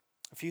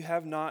 If you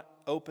have not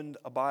opened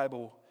a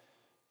Bible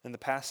in the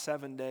past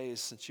 7 days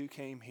since you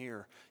came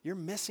here, you're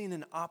missing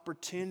an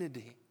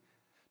opportunity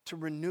to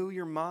renew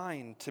your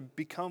mind, to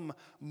become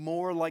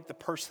more like the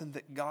person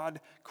that God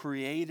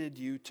created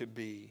you to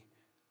be.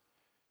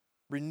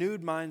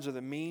 Renewed minds are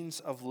the means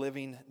of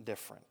living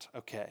different.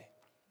 Okay.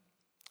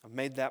 I've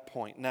made that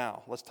point.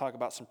 Now, let's talk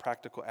about some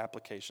practical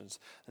applications.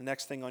 The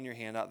next thing on your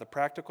handout, the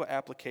practical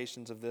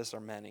applications of this are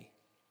many.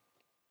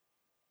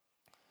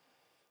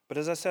 But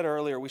as I said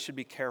earlier, we should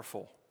be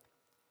careful.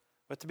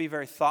 We have to be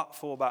very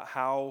thoughtful about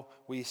how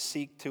we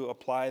seek to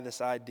apply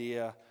this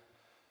idea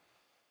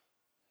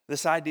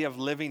of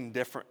living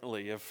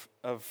differently,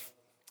 of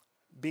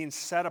being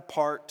set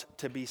apart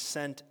to be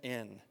sent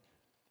in.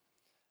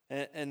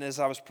 And as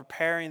I was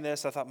preparing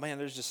this, I thought, man,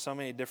 there's just so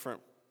many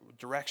different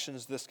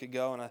directions this could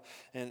go,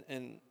 and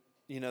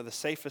the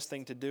safest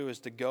thing to do is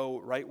to go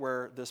right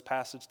where this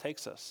passage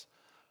takes us.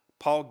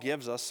 Paul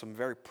gives us some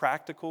very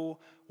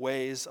practical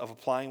ways of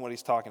applying what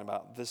he's talking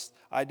about, this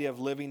idea of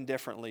living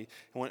differently.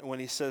 When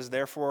he says,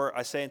 therefore,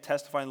 I say and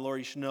testify in the Lord,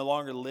 you should no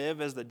longer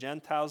live as the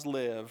Gentiles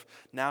live.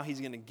 Now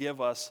he's going to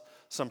give us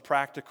some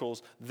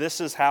practicals.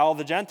 This is how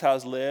the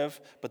Gentiles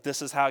live, but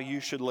this is how you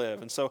should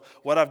live. And so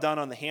what I've done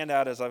on the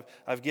handout is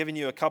I've given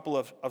you a couple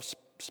of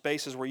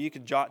spaces where you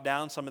could jot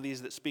down some of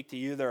these that speak to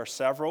you. There are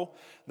several.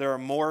 There are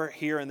more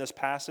here in this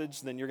passage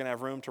than you're going to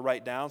have room to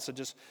write down. So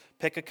just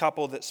pick a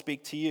couple that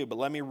speak to you. But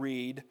let me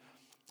read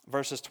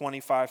verses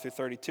 25 through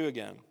 32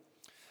 again.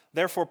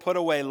 Therefore put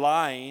away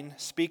lying,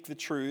 speak the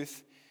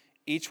truth,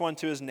 each one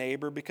to his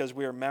neighbor, because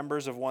we are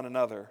members of one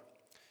another.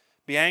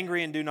 Be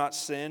angry and do not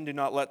sin. Do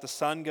not let the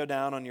sun go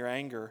down on your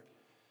anger,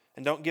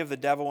 and don't give the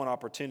devil an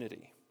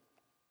opportunity.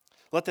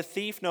 Let the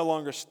thief no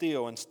longer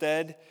steal.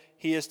 Instead,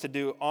 he is to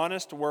do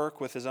honest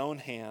work with his own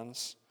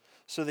hands,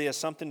 so that he has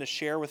something to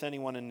share with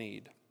anyone in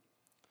need.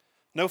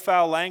 No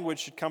foul language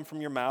should come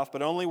from your mouth,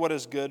 but only what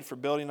is good for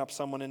building up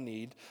someone in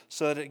need,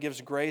 so that it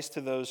gives grace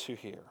to those who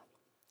hear.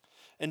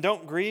 And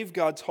don't grieve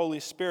God's Holy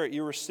Spirit.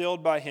 You were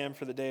sealed by him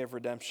for the day of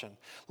redemption.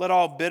 Let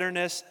all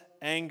bitterness,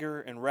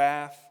 anger, and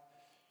wrath,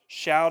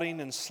 shouting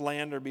and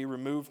slander be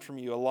removed from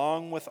you,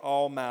 along with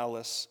all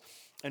malice,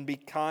 and be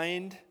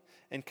kind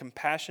and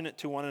compassionate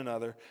to one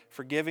another,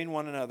 forgiving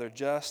one another,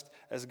 just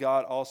as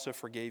God also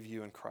forgave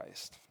you in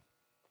Christ.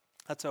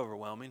 That's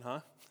overwhelming,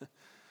 huh?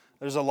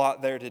 There's a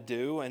lot there to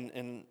do,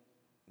 and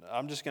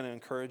I'm just going to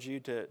encourage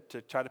you to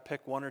try to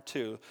pick one or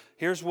two.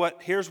 Here's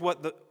what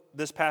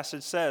this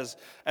passage says.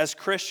 As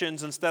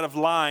Christians, instead of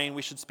lying,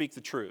 we should speak the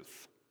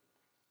truth.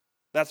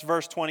 That's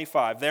verse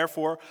 25.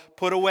 Therefore,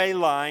 put away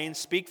lying,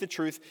 speak the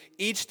truth,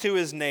 each to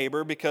his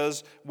neighbor,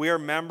 because we are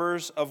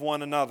members of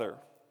one another.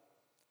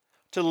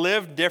 To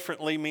live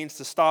differently means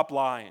to stop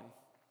lying.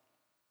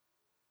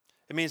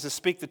 It means to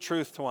speak the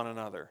truth to one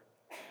another.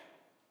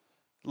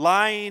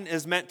 Lying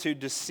is meant to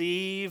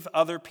deceive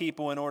other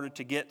people in order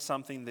to get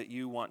something that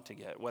you want to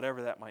get,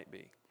 whatever that might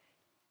be.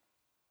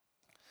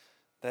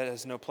 That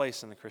has no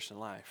place in the Christian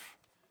life.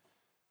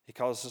 The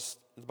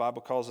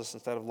Bible calls us,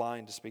 instead of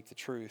lying, to speak the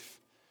truth,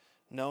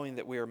 knowing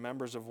that we are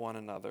members of one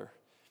another.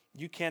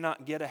 You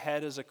cannot get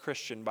ahead as a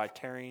Christian by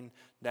tearing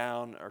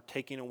down or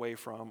taking away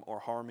from or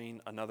harming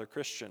another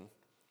Christian.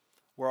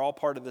 We're all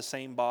part of the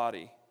same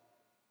body.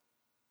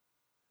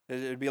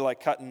 It would be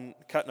like cutting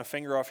a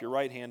finger off your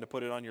right hand to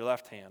put it on your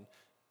left hand.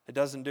 It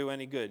doesn't do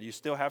any good. You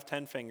still have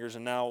 10 fingers,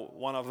 and now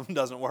one of them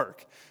doesn't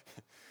work.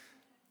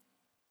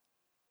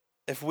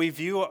 If we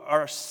view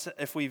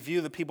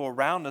the people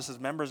around us as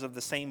members of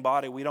the same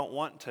body, we don't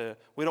want to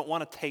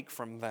take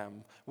from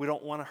them. We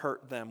don't want to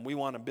hurt them. We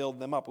want to build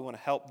them up. We want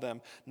to help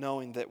them,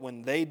 knowing that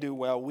when they do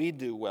well, we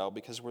do well,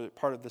 because we're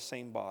part of the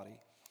same body.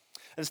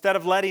 Instead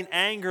of letting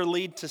anger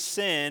lead to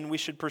sin, we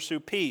should pursue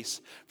peace.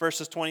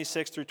 Verses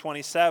 26 through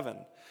 27.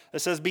 It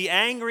says, be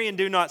angry and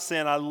do not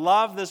sin. I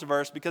love this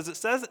verse because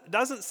it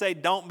doesn't say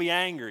don't be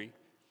angry.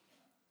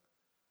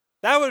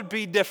 That would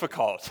be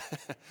difficult.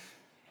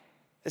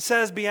 It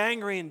says, be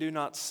angry and do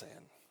not sin.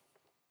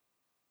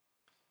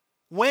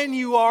 When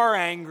you are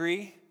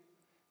angry,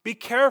 be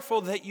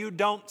careful that you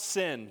don't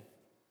sin.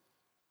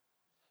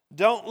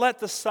 Don't let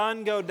the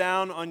sun go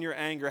down on your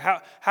anger.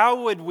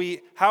 How would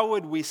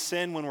we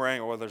sin when we're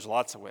angry? Well, there's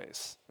lots of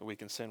ways that we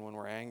can sin when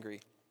we're angry.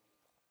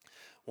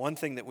 One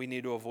thing that we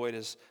need to avoid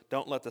is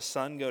don't let the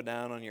sun go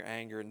down on your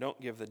anger, and don't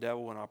give the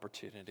devil an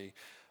opportunity.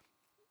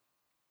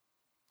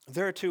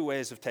 There are two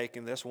ways of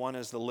taking this. One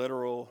is the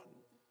literal,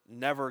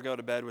 never go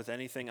to bed with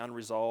anything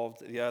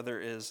unresolved. The other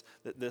is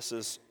that this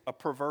is a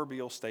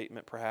proverbial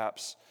statement,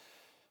 perhaps,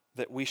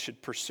 that we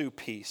should pursue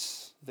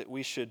peace, that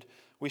we should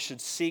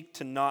seek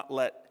to not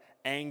let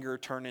anger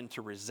turn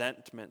into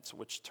resentment,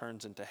 which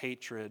turns into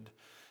hatred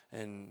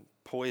and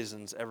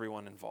poisons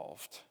everyone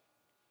involved.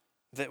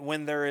 That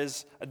when there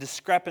is a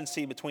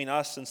discrepancy between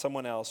us and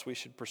someone else, we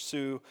should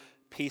pursue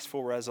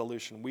peaceful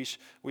resolution.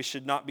 We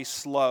should not be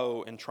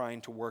slow in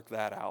trying to work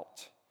that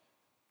out.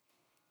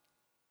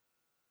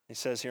 He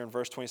says here in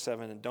verse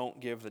 27, and don't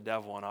give the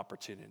devil an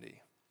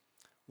opportunity.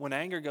 When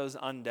anger goes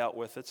undealt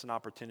with, it's an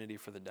opportunity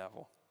for the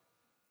devil.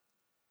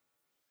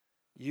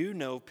 You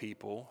know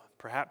people,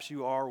 perhaps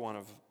you are one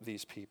of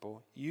these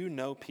people, you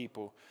know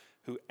people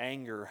who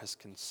anger has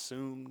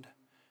consumed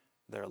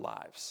their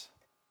lives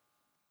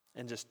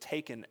and just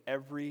taken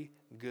every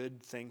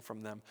good thing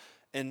from them.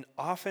 And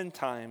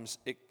oftentimes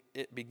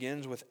it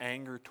begins with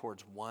anger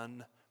towards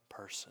one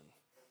person.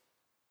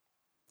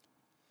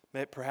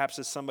 Perhaps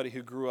it's somebody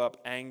who grew up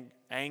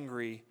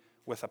angry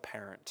with a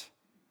parent,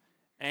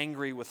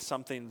 angry with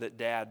something that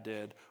dad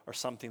did or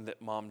something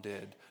that mom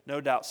did.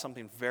 No doubt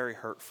something very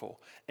hurtful.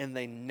 And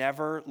they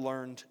never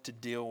learned to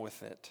deal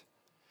with it.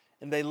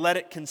 And they let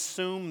it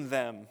consume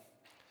them.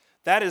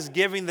 That is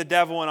giving the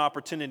devil an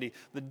opportunity.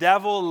 The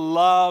devil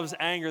loves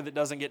anger that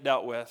doesn't get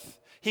dealt with.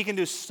 He can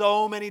do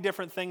so many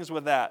different things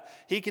with that.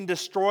 He can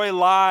destroy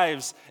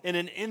lives in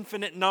an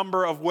infinite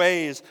number of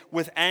ways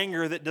with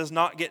anger that does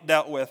not get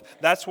dealt with.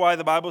 That's why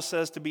the Bible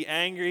says to be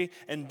angry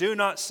and do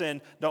not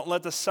sin. Don't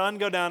let the sun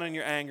go down in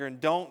your anger, and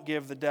don't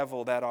give the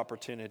devil that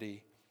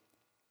opportunity.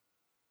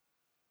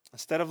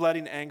 Instead of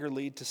letting anger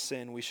lead to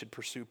sin, we should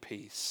pursue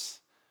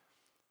peace.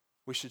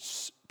 We should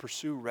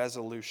pursue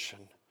resolution.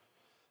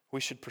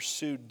 We should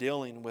pursue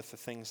dealing with the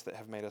things that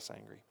have made us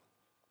angry.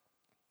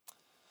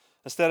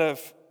 Instead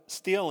of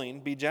stealing,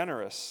 be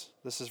generous.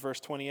 This is verse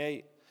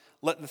 28.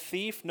 Let the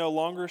thief no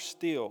longer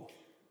steal.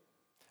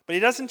 But he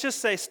doesn't just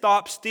say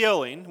stop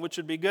stealing, which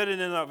would be good in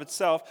and of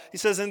itself. He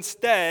says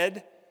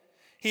instead,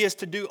 he is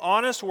to do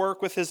honest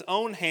work with his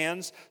own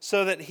hands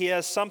so that he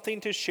has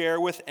something to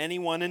share with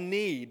anyone in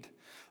need.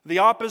 The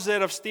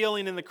opposite of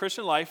stealing in the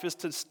Christian life is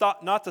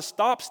not to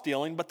stop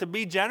stealing, but to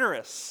be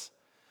generous.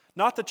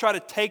 Not to try to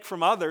take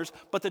from others,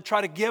 but to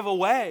try to give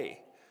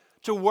away.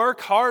 To work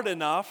hard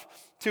enough,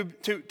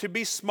 to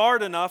be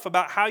smart enough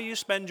about how you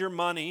spend your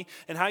money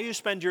and how you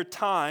spend your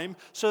time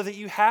so that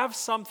you have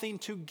something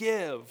to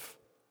give.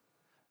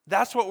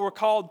 That's what we're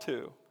called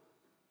to.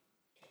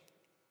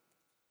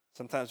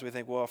 Sometimes we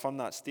think, well, if I'm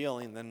not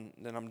stealing, then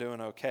I'm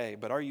doing okay.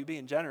 But are you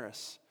being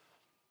generous?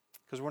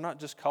 Because we're not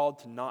just called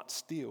to not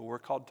steal, we're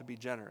called to be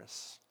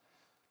generous.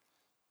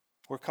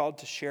 We're called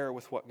to share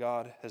with what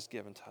God has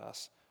given to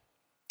us.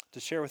 To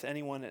share with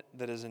anyone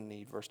that is in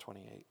need, verse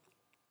 28.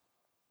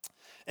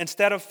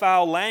 Instead of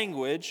foul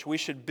language, we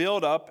should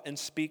build up and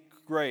speak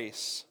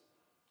grace.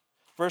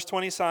 Verse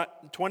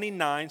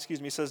 29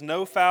 says,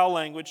 no foul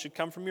language should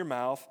come from your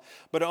mouth,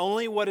 but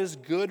only what is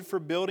good for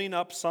building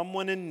up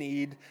someone in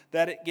need,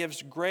 that it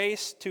gives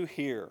grace to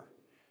hear.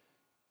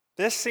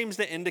 This seems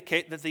to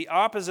indicate that the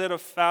opposite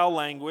of foul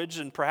language,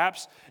 and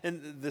perhaps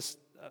in this,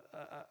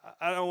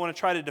 I don't want to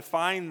try to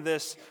define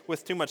this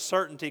with too much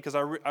certainty because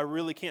I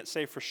really can't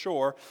say for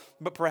sure,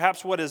 but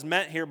perhaps what is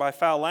meant here by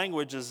foul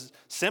language is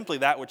simply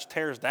that which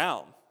tears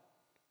down.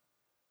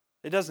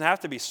 It doesn't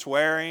have to be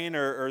swearing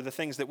or the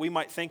things that we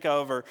might think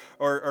of or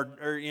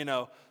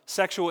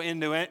sexual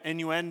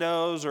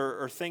innuendos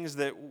or things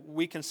that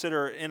we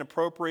consider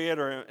inappropriate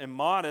or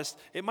immodest.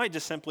 It might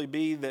just simply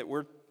be that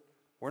we're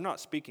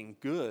not speaking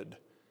good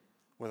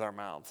with our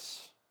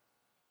mouths.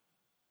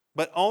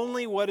 But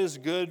only what is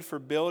good for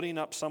building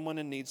up someone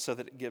in need so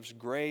that it gives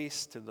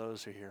grace to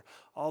those who hear.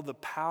 All the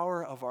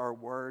power of our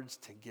words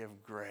to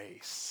give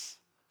grace.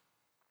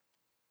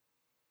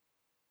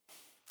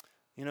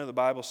 You know, the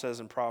Bible says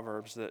in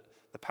Proverbs that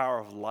the power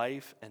of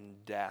life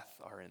and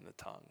death are in the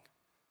tongue.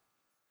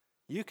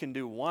 You can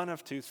do one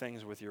of two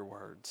things with your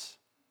words.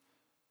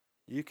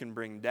 You can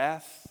bring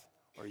death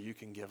or you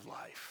can give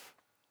life.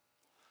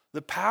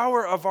 The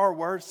power of our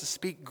words to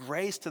speak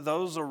grace to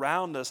those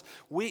around us.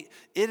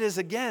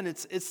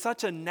 It's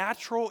such a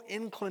natural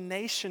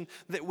inclination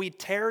that we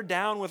tear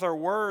down with our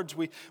words.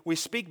 We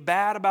speak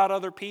bad about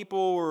other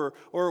people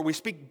or we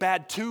speak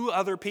bad to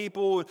other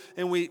people,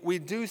 and we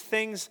do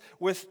things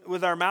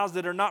with our mouths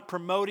that are not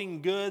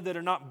promoting good, that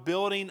are not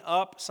building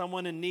up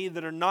someone in need,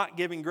 that are not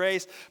giving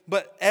grace.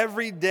 But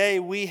every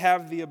day we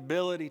have the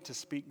ability to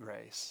speak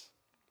grace.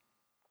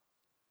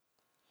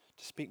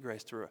 To speak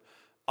grace through it.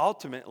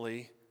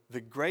 Ultimately, the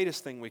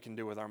greatest thing we can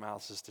do with our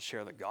mouths is to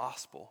share the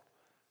gospel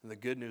and the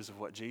good news of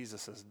what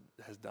Jesus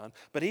has done.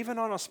 But even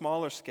on a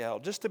smaller scale,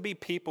 just to be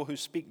people who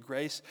speak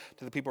grace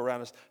to the people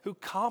around us, who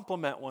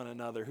compliment one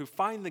another, who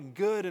find the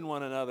good in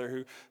one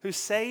another, who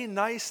say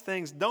nice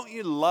things. Don't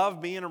you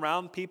love being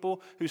around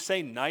people who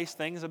say nice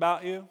things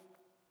about you?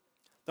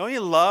 Don't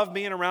you love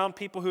being around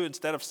people who,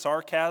 instead of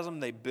sarcasm,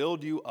 they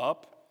build you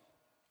up?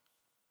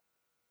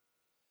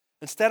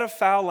 Instead of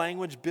foul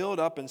language, build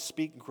up and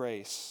speak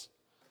grace.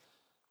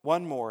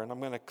 One more, and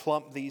I'm going to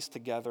clump these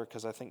together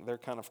because I think they're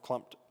kind of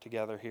clumped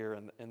together here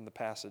in the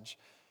passage.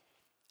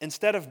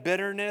 Instead of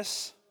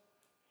bitterness,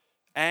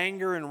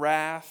 anger and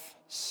wrath,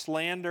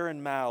 slander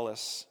and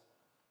malice,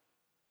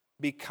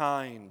 be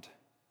kind,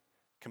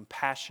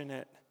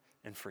 compassionate,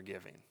 and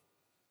forgiving.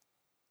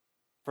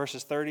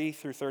 Verses 30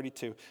 through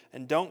 32.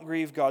 And don't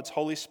grieve God's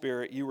Holy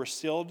Spirit. You were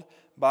sealed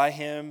by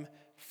Him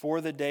for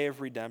the day of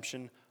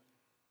redemption.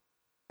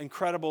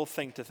 Incredible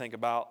thing to think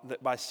about,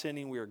 that by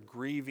sinning we are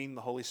grieving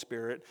the Holy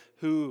Spirit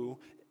who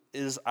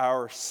has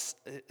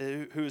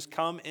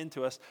come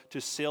into us to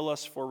seal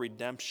us for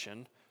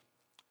redemption.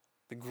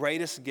 The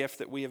greatest gift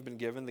that we have been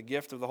given, the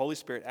gift of the Holy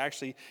Spirit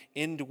actually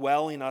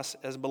indwelling us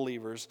as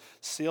believers,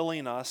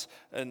 sealing us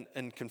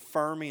and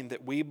confirming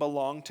that we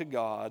belong to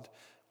God.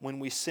 When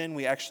we sin,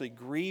 we actually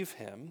grieve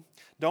Him.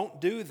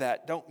 Don't do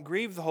that. Don't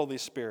grieve the Holy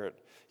Spirit.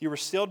 You were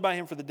sealed by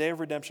him for the day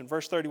of redemption.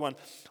 Verse 31,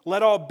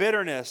 let all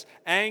bitterness,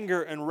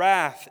 anger, and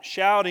wrath,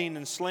 shouting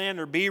and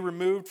slander be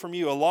removed from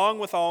you, along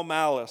with all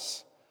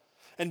malice.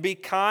 And be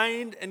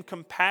kind and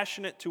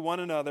compassionate to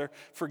one another,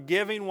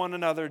 forgiving one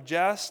another,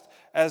 just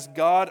as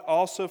God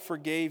also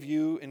forgave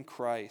you in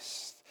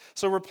Christ.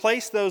 So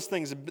replace those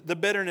things, the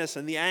bitterness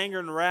and the anger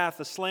and wrath,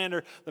 the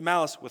slander, the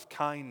malice, with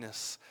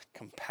kindness,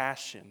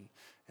 compassion,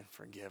 and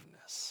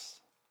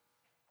forgiveness.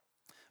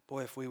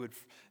 Boy,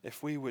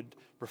 if we would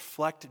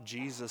reflect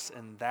Jesus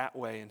in that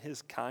way, in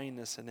his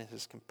kindness and in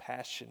his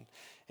compassion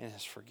and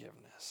his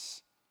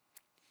forgiveness.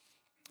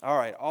 All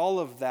right, all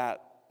of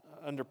that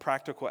under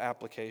practical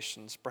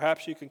applications.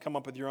 Perhaps you can come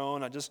up with your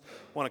own. I just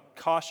want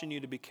to caution you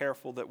to be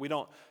careful that we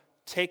don't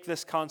take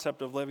this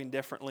concept of living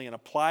differently and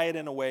apply it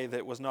in a way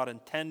that was not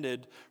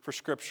intended for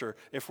Scripture.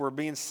 If we're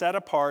being set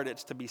apart,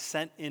 it's to be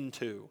sent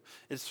into.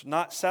 It's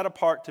not set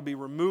apart to be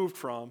removed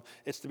from.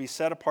 It's to be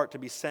set apart to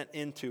be sent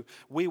into.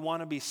 We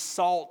want to be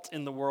salt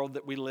in the world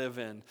that we live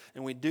in.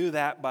 And we do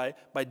that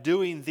by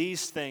doing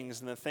these things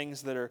and the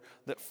things that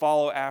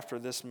follow after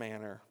this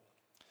manner.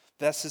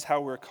 This is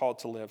how we're called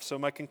to live. So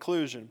my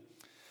conclusion,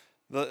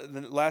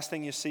 the last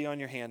thing you see on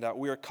your handout,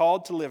 we are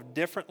called to live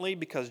differently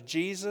because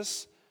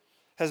Jesus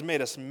has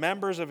made us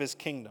members of his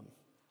kingdom.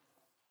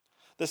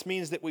 This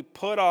means that we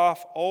put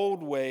off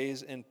old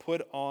ways and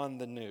put on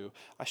the new.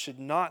 I should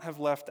not have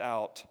left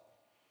out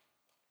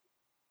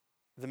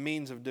the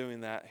means of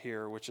doing that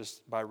here, which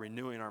is by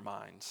renewing our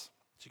minds.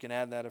 So you can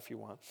add that if you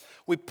want.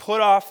 We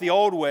put off the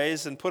old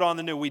ways and put on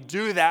the new. We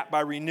do that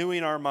by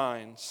renewing our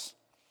minds.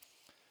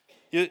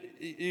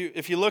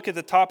 If you look at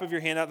the top of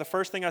your handout, the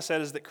first thing I said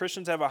is that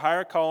Christians have a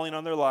higher calling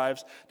on their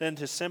lives than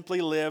to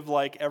simply live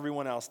like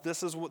everyone else.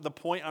 This is the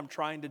point I'm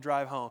trying to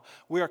drive home.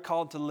 We are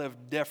called to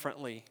live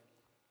differently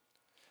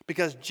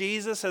because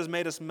Jesus has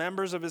made us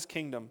members of his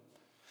kingdom.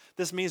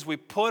 This means we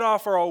put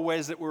off our old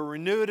ways, that we're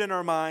renewed in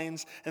our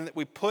minds, and that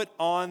we put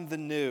on the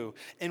new.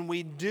 And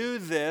we do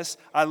this,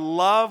 I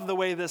love the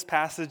way this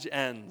passage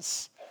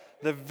ends.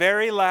 The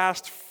very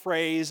last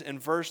phrase in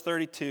verse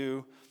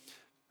 32,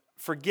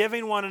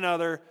 forgiving one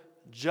another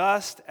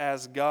just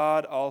as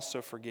God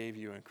also forgave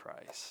you in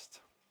Christ.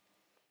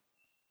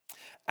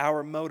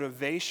 Our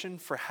motivation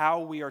for how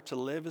we are to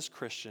live as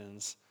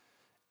Christians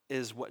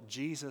is what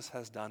Jesus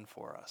has done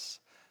for us.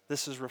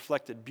 This is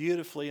reflected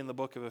beautifully in the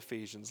book of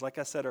Ephesians. Like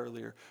I said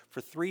earlier,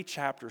 for 3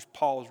 chapters,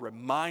 Paul is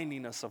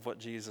reminding us of what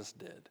Jesus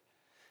did.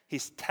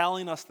 He's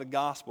telling us the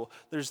gospel.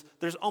 There's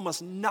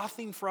almost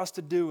nothing for us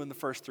to do in the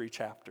first 3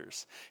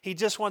 chapters. He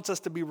just wants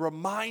us to be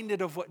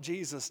reminded of what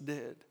Jesus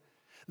did.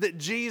 That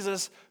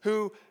Jesus,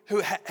 who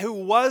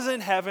was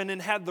in heaven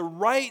and had the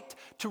right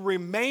to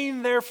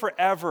remain there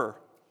forever,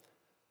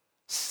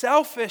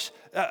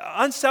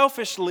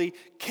 unselfishly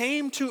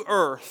came to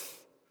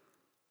earth,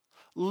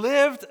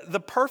 lived the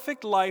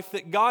perfect life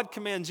that God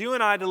commands you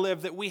and I to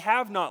live that we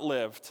have not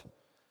lived.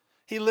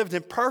 He lived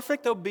in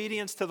perfect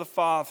obedience to the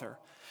Father.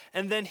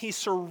 And then he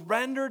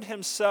surrendered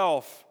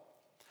himself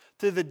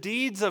to the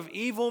deeds of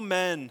evil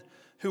men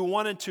who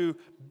wanted to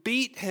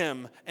beat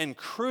him and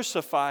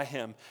crucify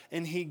him.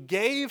 And he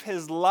gave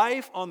his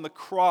life on the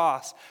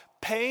cross,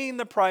 paying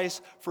the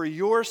price for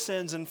your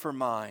sins and for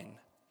mine,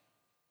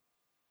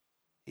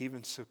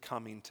 even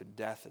succumbing to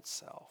death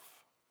itself.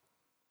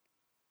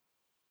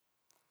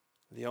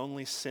 The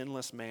only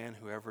sinless man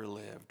who ever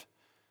lived,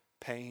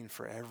 paying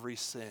for every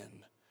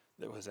sin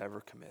that was ever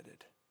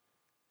committed.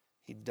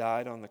 He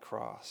died on the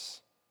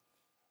cross.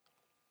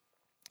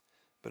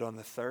 But on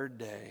the 3rd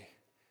day,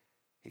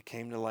 he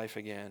came to life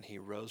again. He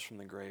rose from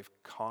the grave,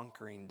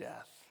 conquering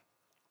death.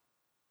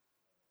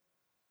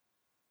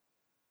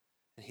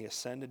 And he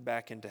ascended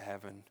back into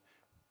heaven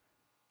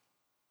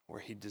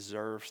where he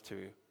deserves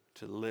to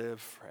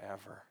live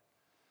forever.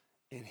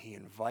 And he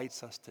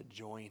invites us to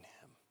join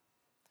him.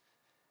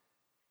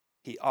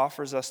 He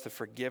offers us the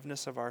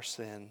forgiveness of our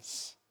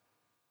sins.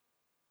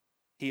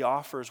 He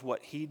offers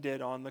what he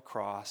did on the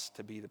cross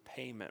to be the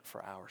payment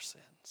for our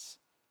sins.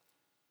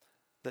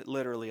 That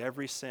literally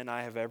every sin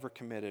I have ever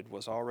committed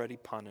was already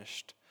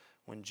punished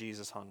when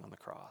Jesus hung on the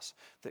cross.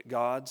 That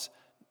God's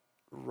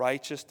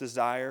righteous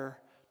desire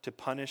to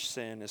punish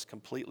sin is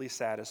completely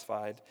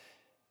satisfied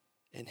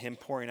in him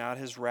pouring out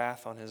his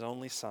wrath on his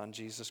only Son,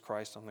 Jesus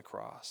Christ, on the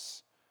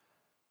cross.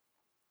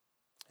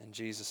 And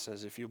Jesus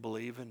says, if you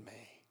believe in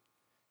me,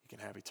 you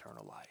can have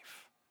eternal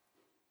life.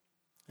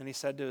 And he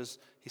said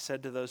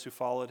to those who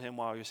followed him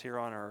while he was here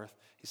on earth,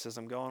 he says,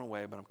 I'm going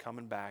away, but I'm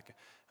coming back.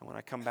 And when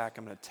I come back,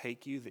 I'm going to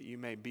take you that you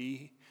may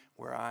be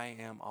where I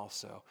am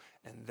also.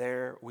 And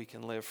there we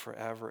can live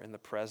forever in the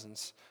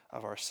presence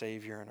of our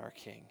Savior and our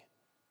King.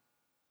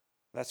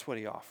 That's what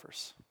he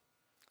offers.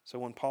 So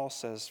when Paul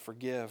says,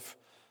 forgive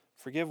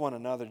one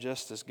another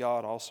just as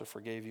God also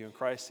forgave you in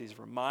Christ, he's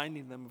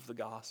reminding them of the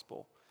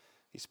gospel.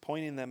 He's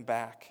pointing them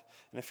back.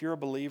 And if you're a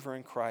believer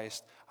in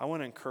Christ, I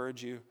want to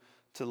encourage you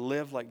to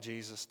live like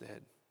Jesus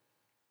did.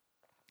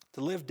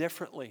 To live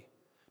differently.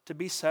 To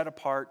be set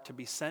apart, to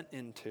be sent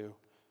into.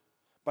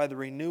 By the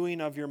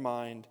renewing of your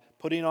mind,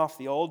 putting off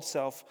the old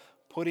self,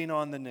 putting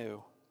on the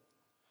new.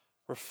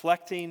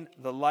 reflecting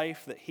the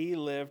life that he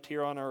lived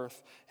here on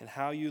earth and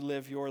how you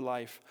live your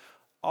life,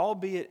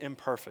 albeit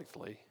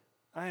imperfectly.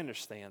 I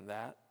understand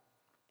that.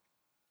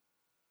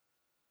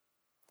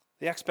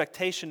 The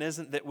expectation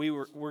isn't that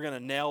we're going to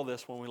nail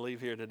this when we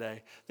leave here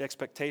today. The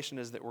expectation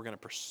is that we're going to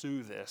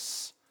pursue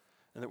this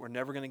and that we're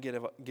never going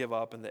to give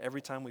up, and that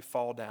every time we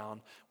fall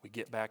down, we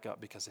get back up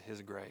because of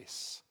his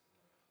grace.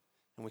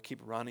 And we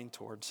keep running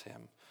towards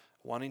him,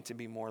 wanting to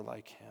be more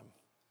like him.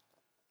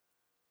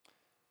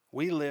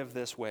 We live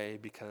this way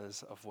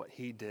because of what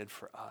he did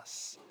for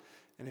us.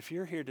 And if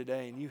you're here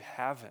today and you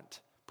haven't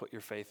put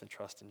your faith and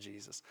trust in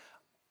Jesus,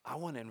 I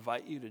want to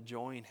invite you to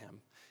join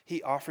him.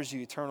 He offers you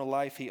eternal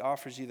life. He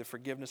offers you the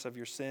forgiveness of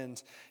your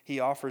sins. He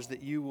offers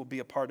that you will be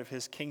a part of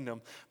his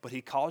kingdom, but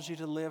he calls you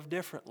to live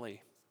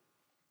differently.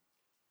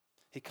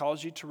 He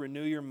calls you to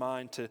renew your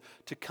mind,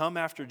 to come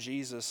after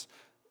Jesus.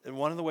 And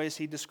one of the ways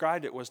he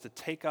described it was to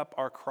take up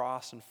our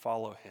cross and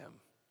follow him.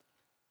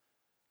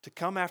 To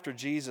come after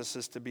Jesus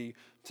is to be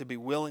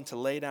willing to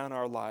lay down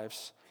our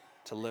lives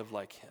to live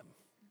like him.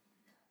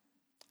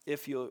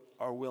 If you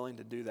are willing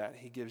to do that,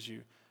 he gives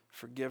you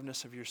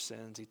forgiveness of your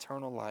sins,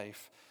 eternal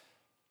life,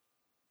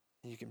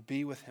 and you can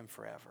be with him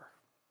forever,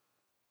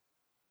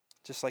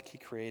 just like he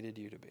created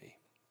you to be.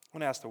 I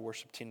want to ask the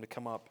worship team to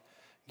come up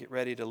and get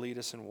ready to lead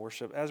us in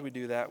worship. As we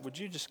do that, would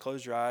you just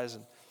close your eyes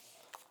and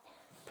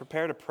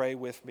prepare to pray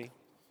with me?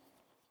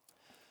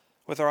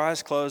 With our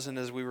eyes closed, and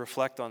as we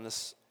reflect on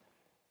this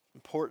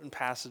important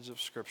passage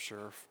of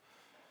Scripture,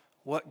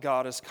 what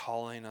God is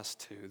calling us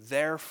to.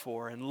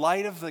 Therefore, in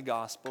light of the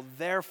gospel,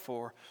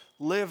 therefore,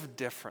 live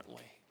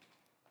differently.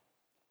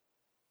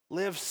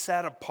 Live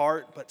set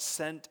apart but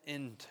sent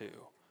into.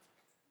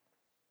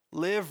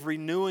 Live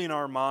renewing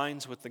our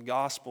minds with the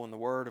gospel and the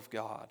word of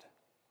God.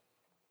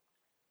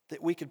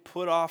 That we could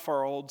put off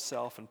our old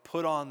self and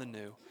put on the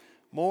new.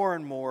 More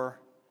and more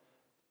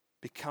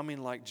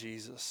becoming like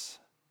Jesus,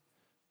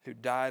 who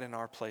died in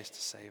our place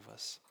to save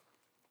us.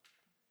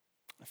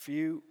 If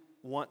you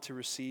want to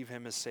receive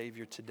him as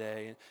Savior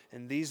today,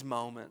 in these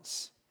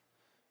moments,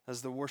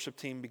 as the worship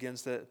team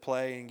begins to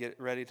play and get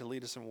ready to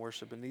lead us in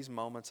worship, in these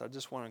moments, I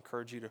just want to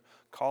encourage you to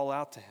call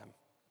out to him.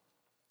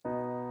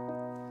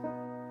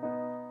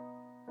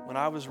 When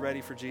I was ready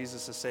for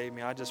Jesus to save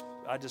me, I just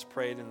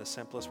prayed in the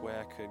simplest way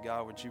I could.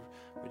 God, would you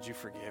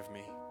forgive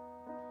me?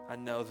 I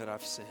know that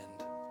I've sinned,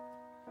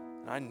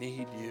 and I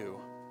need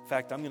you. In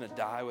fact, I'm going to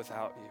die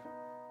without you.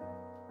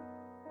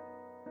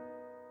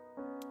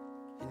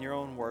 In your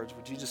own words,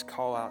 would you just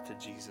call out to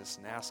Jesus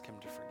and ask him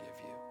to forgive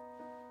you?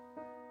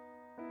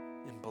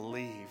 And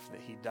believe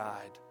that he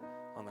died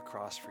on the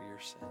cross for your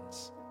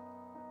sins.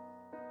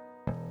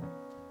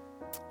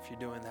 If you're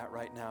doing that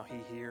right now, he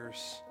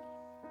hears.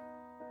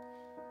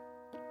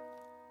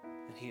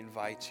 And he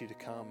invites you to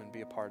come and be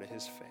a part of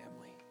his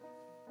family.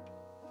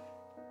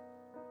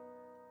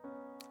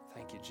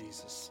 Thank you,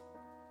 Jesus.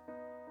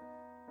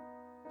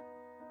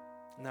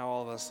 Now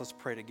all of us, let's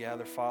pray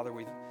together. Father,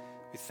 we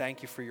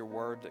thank you for your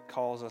word that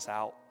calls us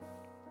out,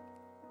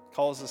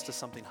 calls us to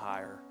something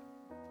higher,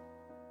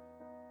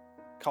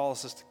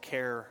 calls us to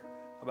care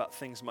about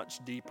things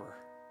much deeper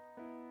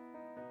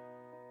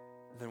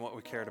than what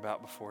we cared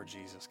about before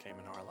Jesus came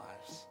into our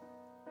lives.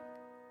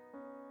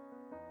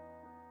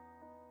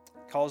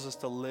 Calls us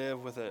to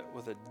live with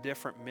a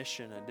different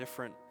mission, a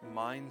different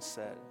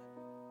mindset.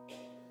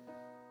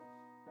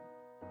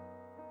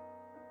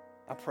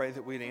 I pray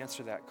that we'd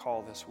answer that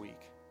call this week.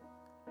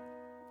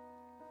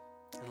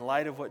 In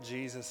light of what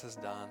Jesus has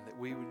done, that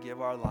we would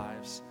give our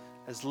lives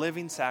as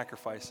living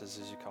sacrifices,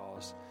 as you call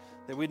us,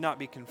 that we'd not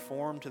be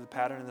conformed to the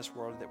pattern of this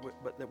world,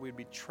 but that we'd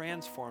be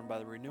transformed by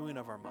the renewing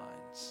of our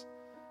minds.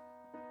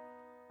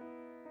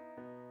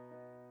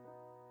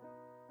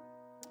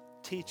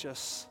 Teach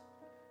us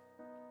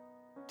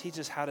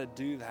how to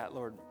do that,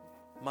 Lord,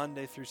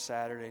 Monday through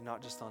Saturday,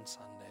 not just on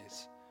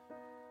Sundays.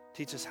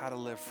 Teach us how to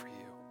live for you.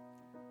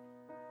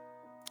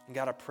 And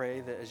God, I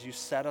pray that as you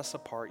set us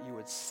apart, you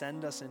would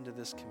send us into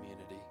this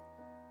community.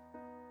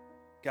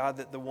 God,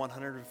 that the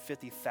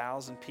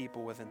 150,000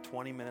 people within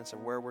 20 minutes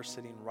of where we're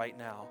sitting right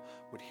now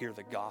would hear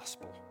the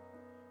gospel.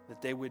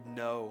 That they would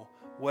know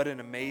what an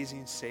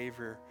amazing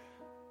Savior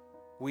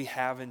we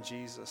have in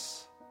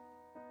Jesus.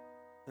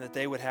 And that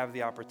they would have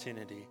the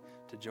opportunity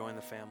to join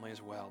the family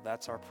as well.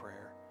 That's our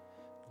prayer.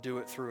 Do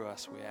it through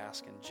us, we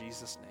ask in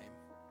Jesus'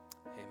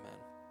 name. Amen.